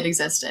forgot it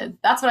existed.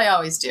 That's what I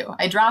always do.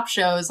 I drop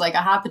shows like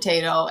a hot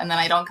potato and then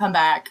I don't come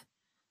back.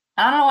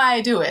 I don't know why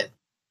I do it.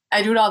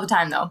 I do it all the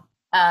time though.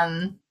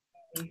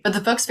 But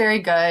the book's very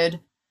good.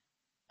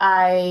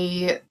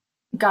 I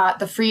got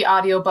the free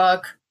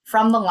audiobook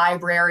from the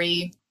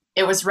library.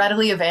 It was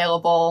readily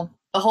available.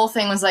 The whole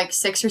thing was like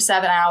 6 or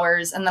 7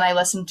 hours, and then I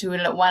listened to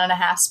it at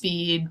 1.5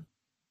 speed.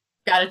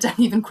 Got it done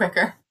even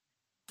quicker.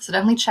 So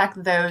definitely check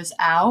those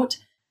out.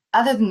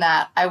 Other than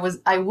that, I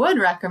would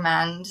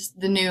recommend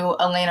the new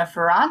Elena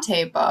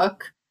Ferrante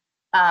book.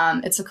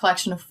 It's a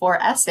collection of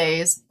 4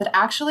 essays, but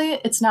actually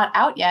it's not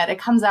out yet. It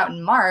comes out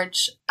in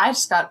March. I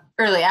just got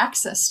early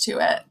access to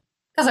it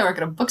because I work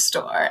at a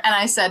bookstore. And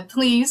I said,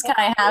 please, can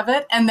I have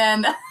it? And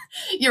then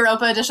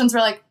Europa Editions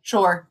were like,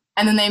 sure.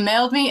 And then they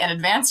mailed me an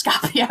advanced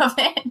copy of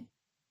it.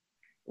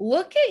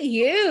 Look at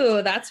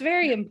you. That's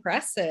very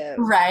impressive.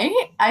 Right?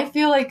 I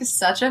feel like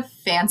such a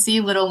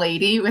fancy little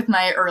lady with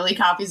my early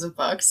copies of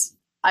books.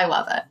 I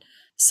love it.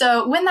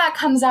 So when that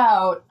comes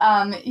out,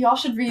 y'all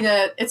should read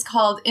it. It's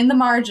called In the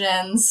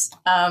Margins.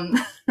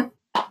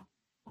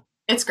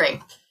 It's great.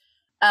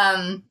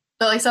 But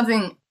like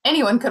something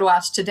anyone could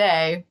watch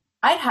today,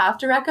 I'd have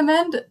to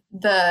recommend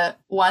the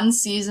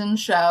 1-season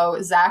show,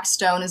 Zach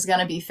Stone is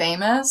Gonna Be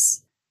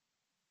Famous.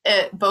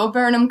 Bo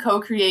Burnham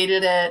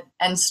co-created it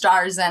and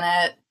stars in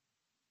it.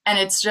 And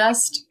it's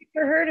just... I've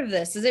never heard of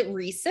this. Is it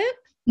recent?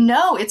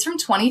 No, it's from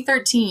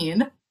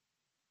 2013.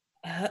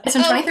 It's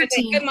from Okay,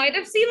 2013. I might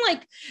have seen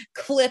like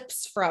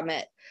clips from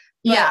it.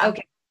 But Yeah.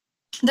 okay.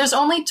 There's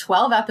only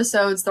 12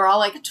 episodes. They're all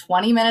like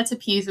 20 minutes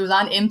apiece. It was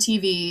on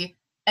MTV.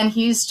 And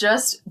he's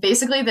just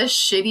basically this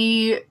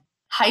shitty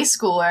high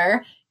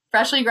schooler,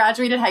 freshly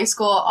graduated high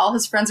school. All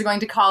his friends are going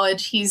to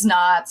college. He's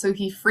not. So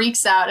he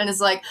freaks out and is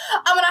like,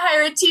 I'm going to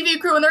hire a TV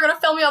crew and they're going to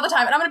film me all the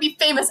time. And I'm going to be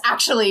famous,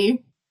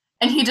 actually.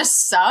 And he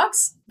just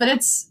sucks. But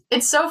it's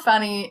so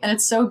funny and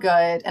it's so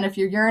good. And if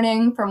you're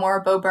yearning for more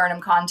Bo Burnham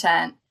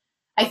content,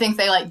 I think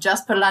they like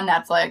just put it on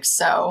Netflix.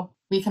 So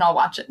we can all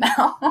watch it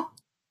now.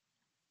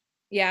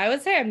 Yeah, I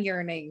would say I'm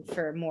yearning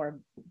for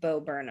more Bo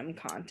Burnham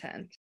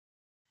content.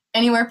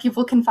 Anywhere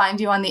people can find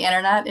you on the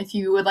internet if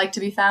you would like to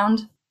be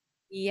found?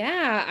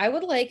 Yeah, I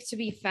would like to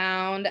be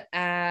found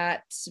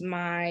at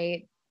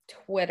my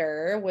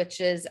Twitter,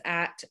 which is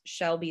at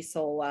Shelby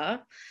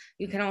Solla.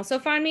 You can also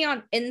find me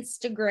on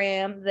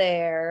Instagram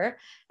there.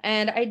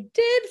 And I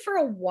did for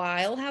a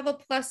while have a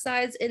plus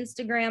size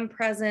Instagram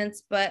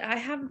presence, but I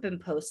haven't been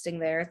posting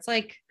there.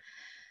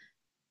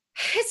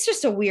 It's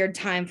just a weird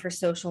time for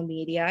social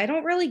media. I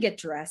don't really get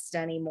dressed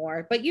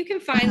anymore, but you can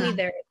find me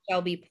there at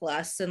Shelby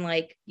Plus and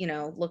like,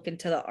 look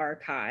into the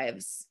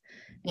archives.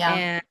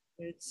 Yeah.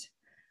 And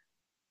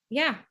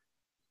yeah.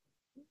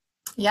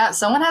 Yeah,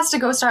 someone has to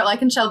go start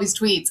liking Shelby's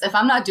tweets. If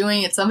I'm not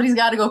doing it, somebody's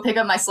got to go pick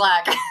up my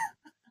slack.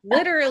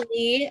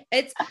 Literally,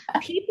 it's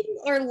people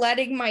are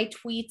letting my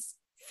tweets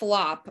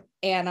flop,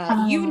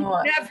 Anna. You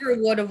never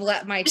would have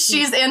let my tweets.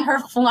 She's in her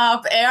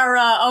flop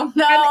era. Oh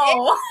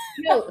no.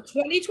 No,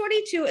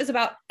 2022 is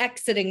about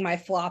exiting my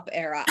flop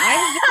era.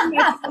 I've been in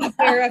my flop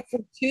era for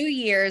 2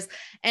 years,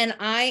 and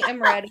I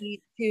am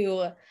ready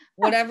to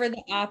whatever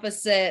the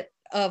opposite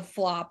of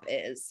flop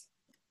is.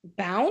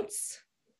 Bounce?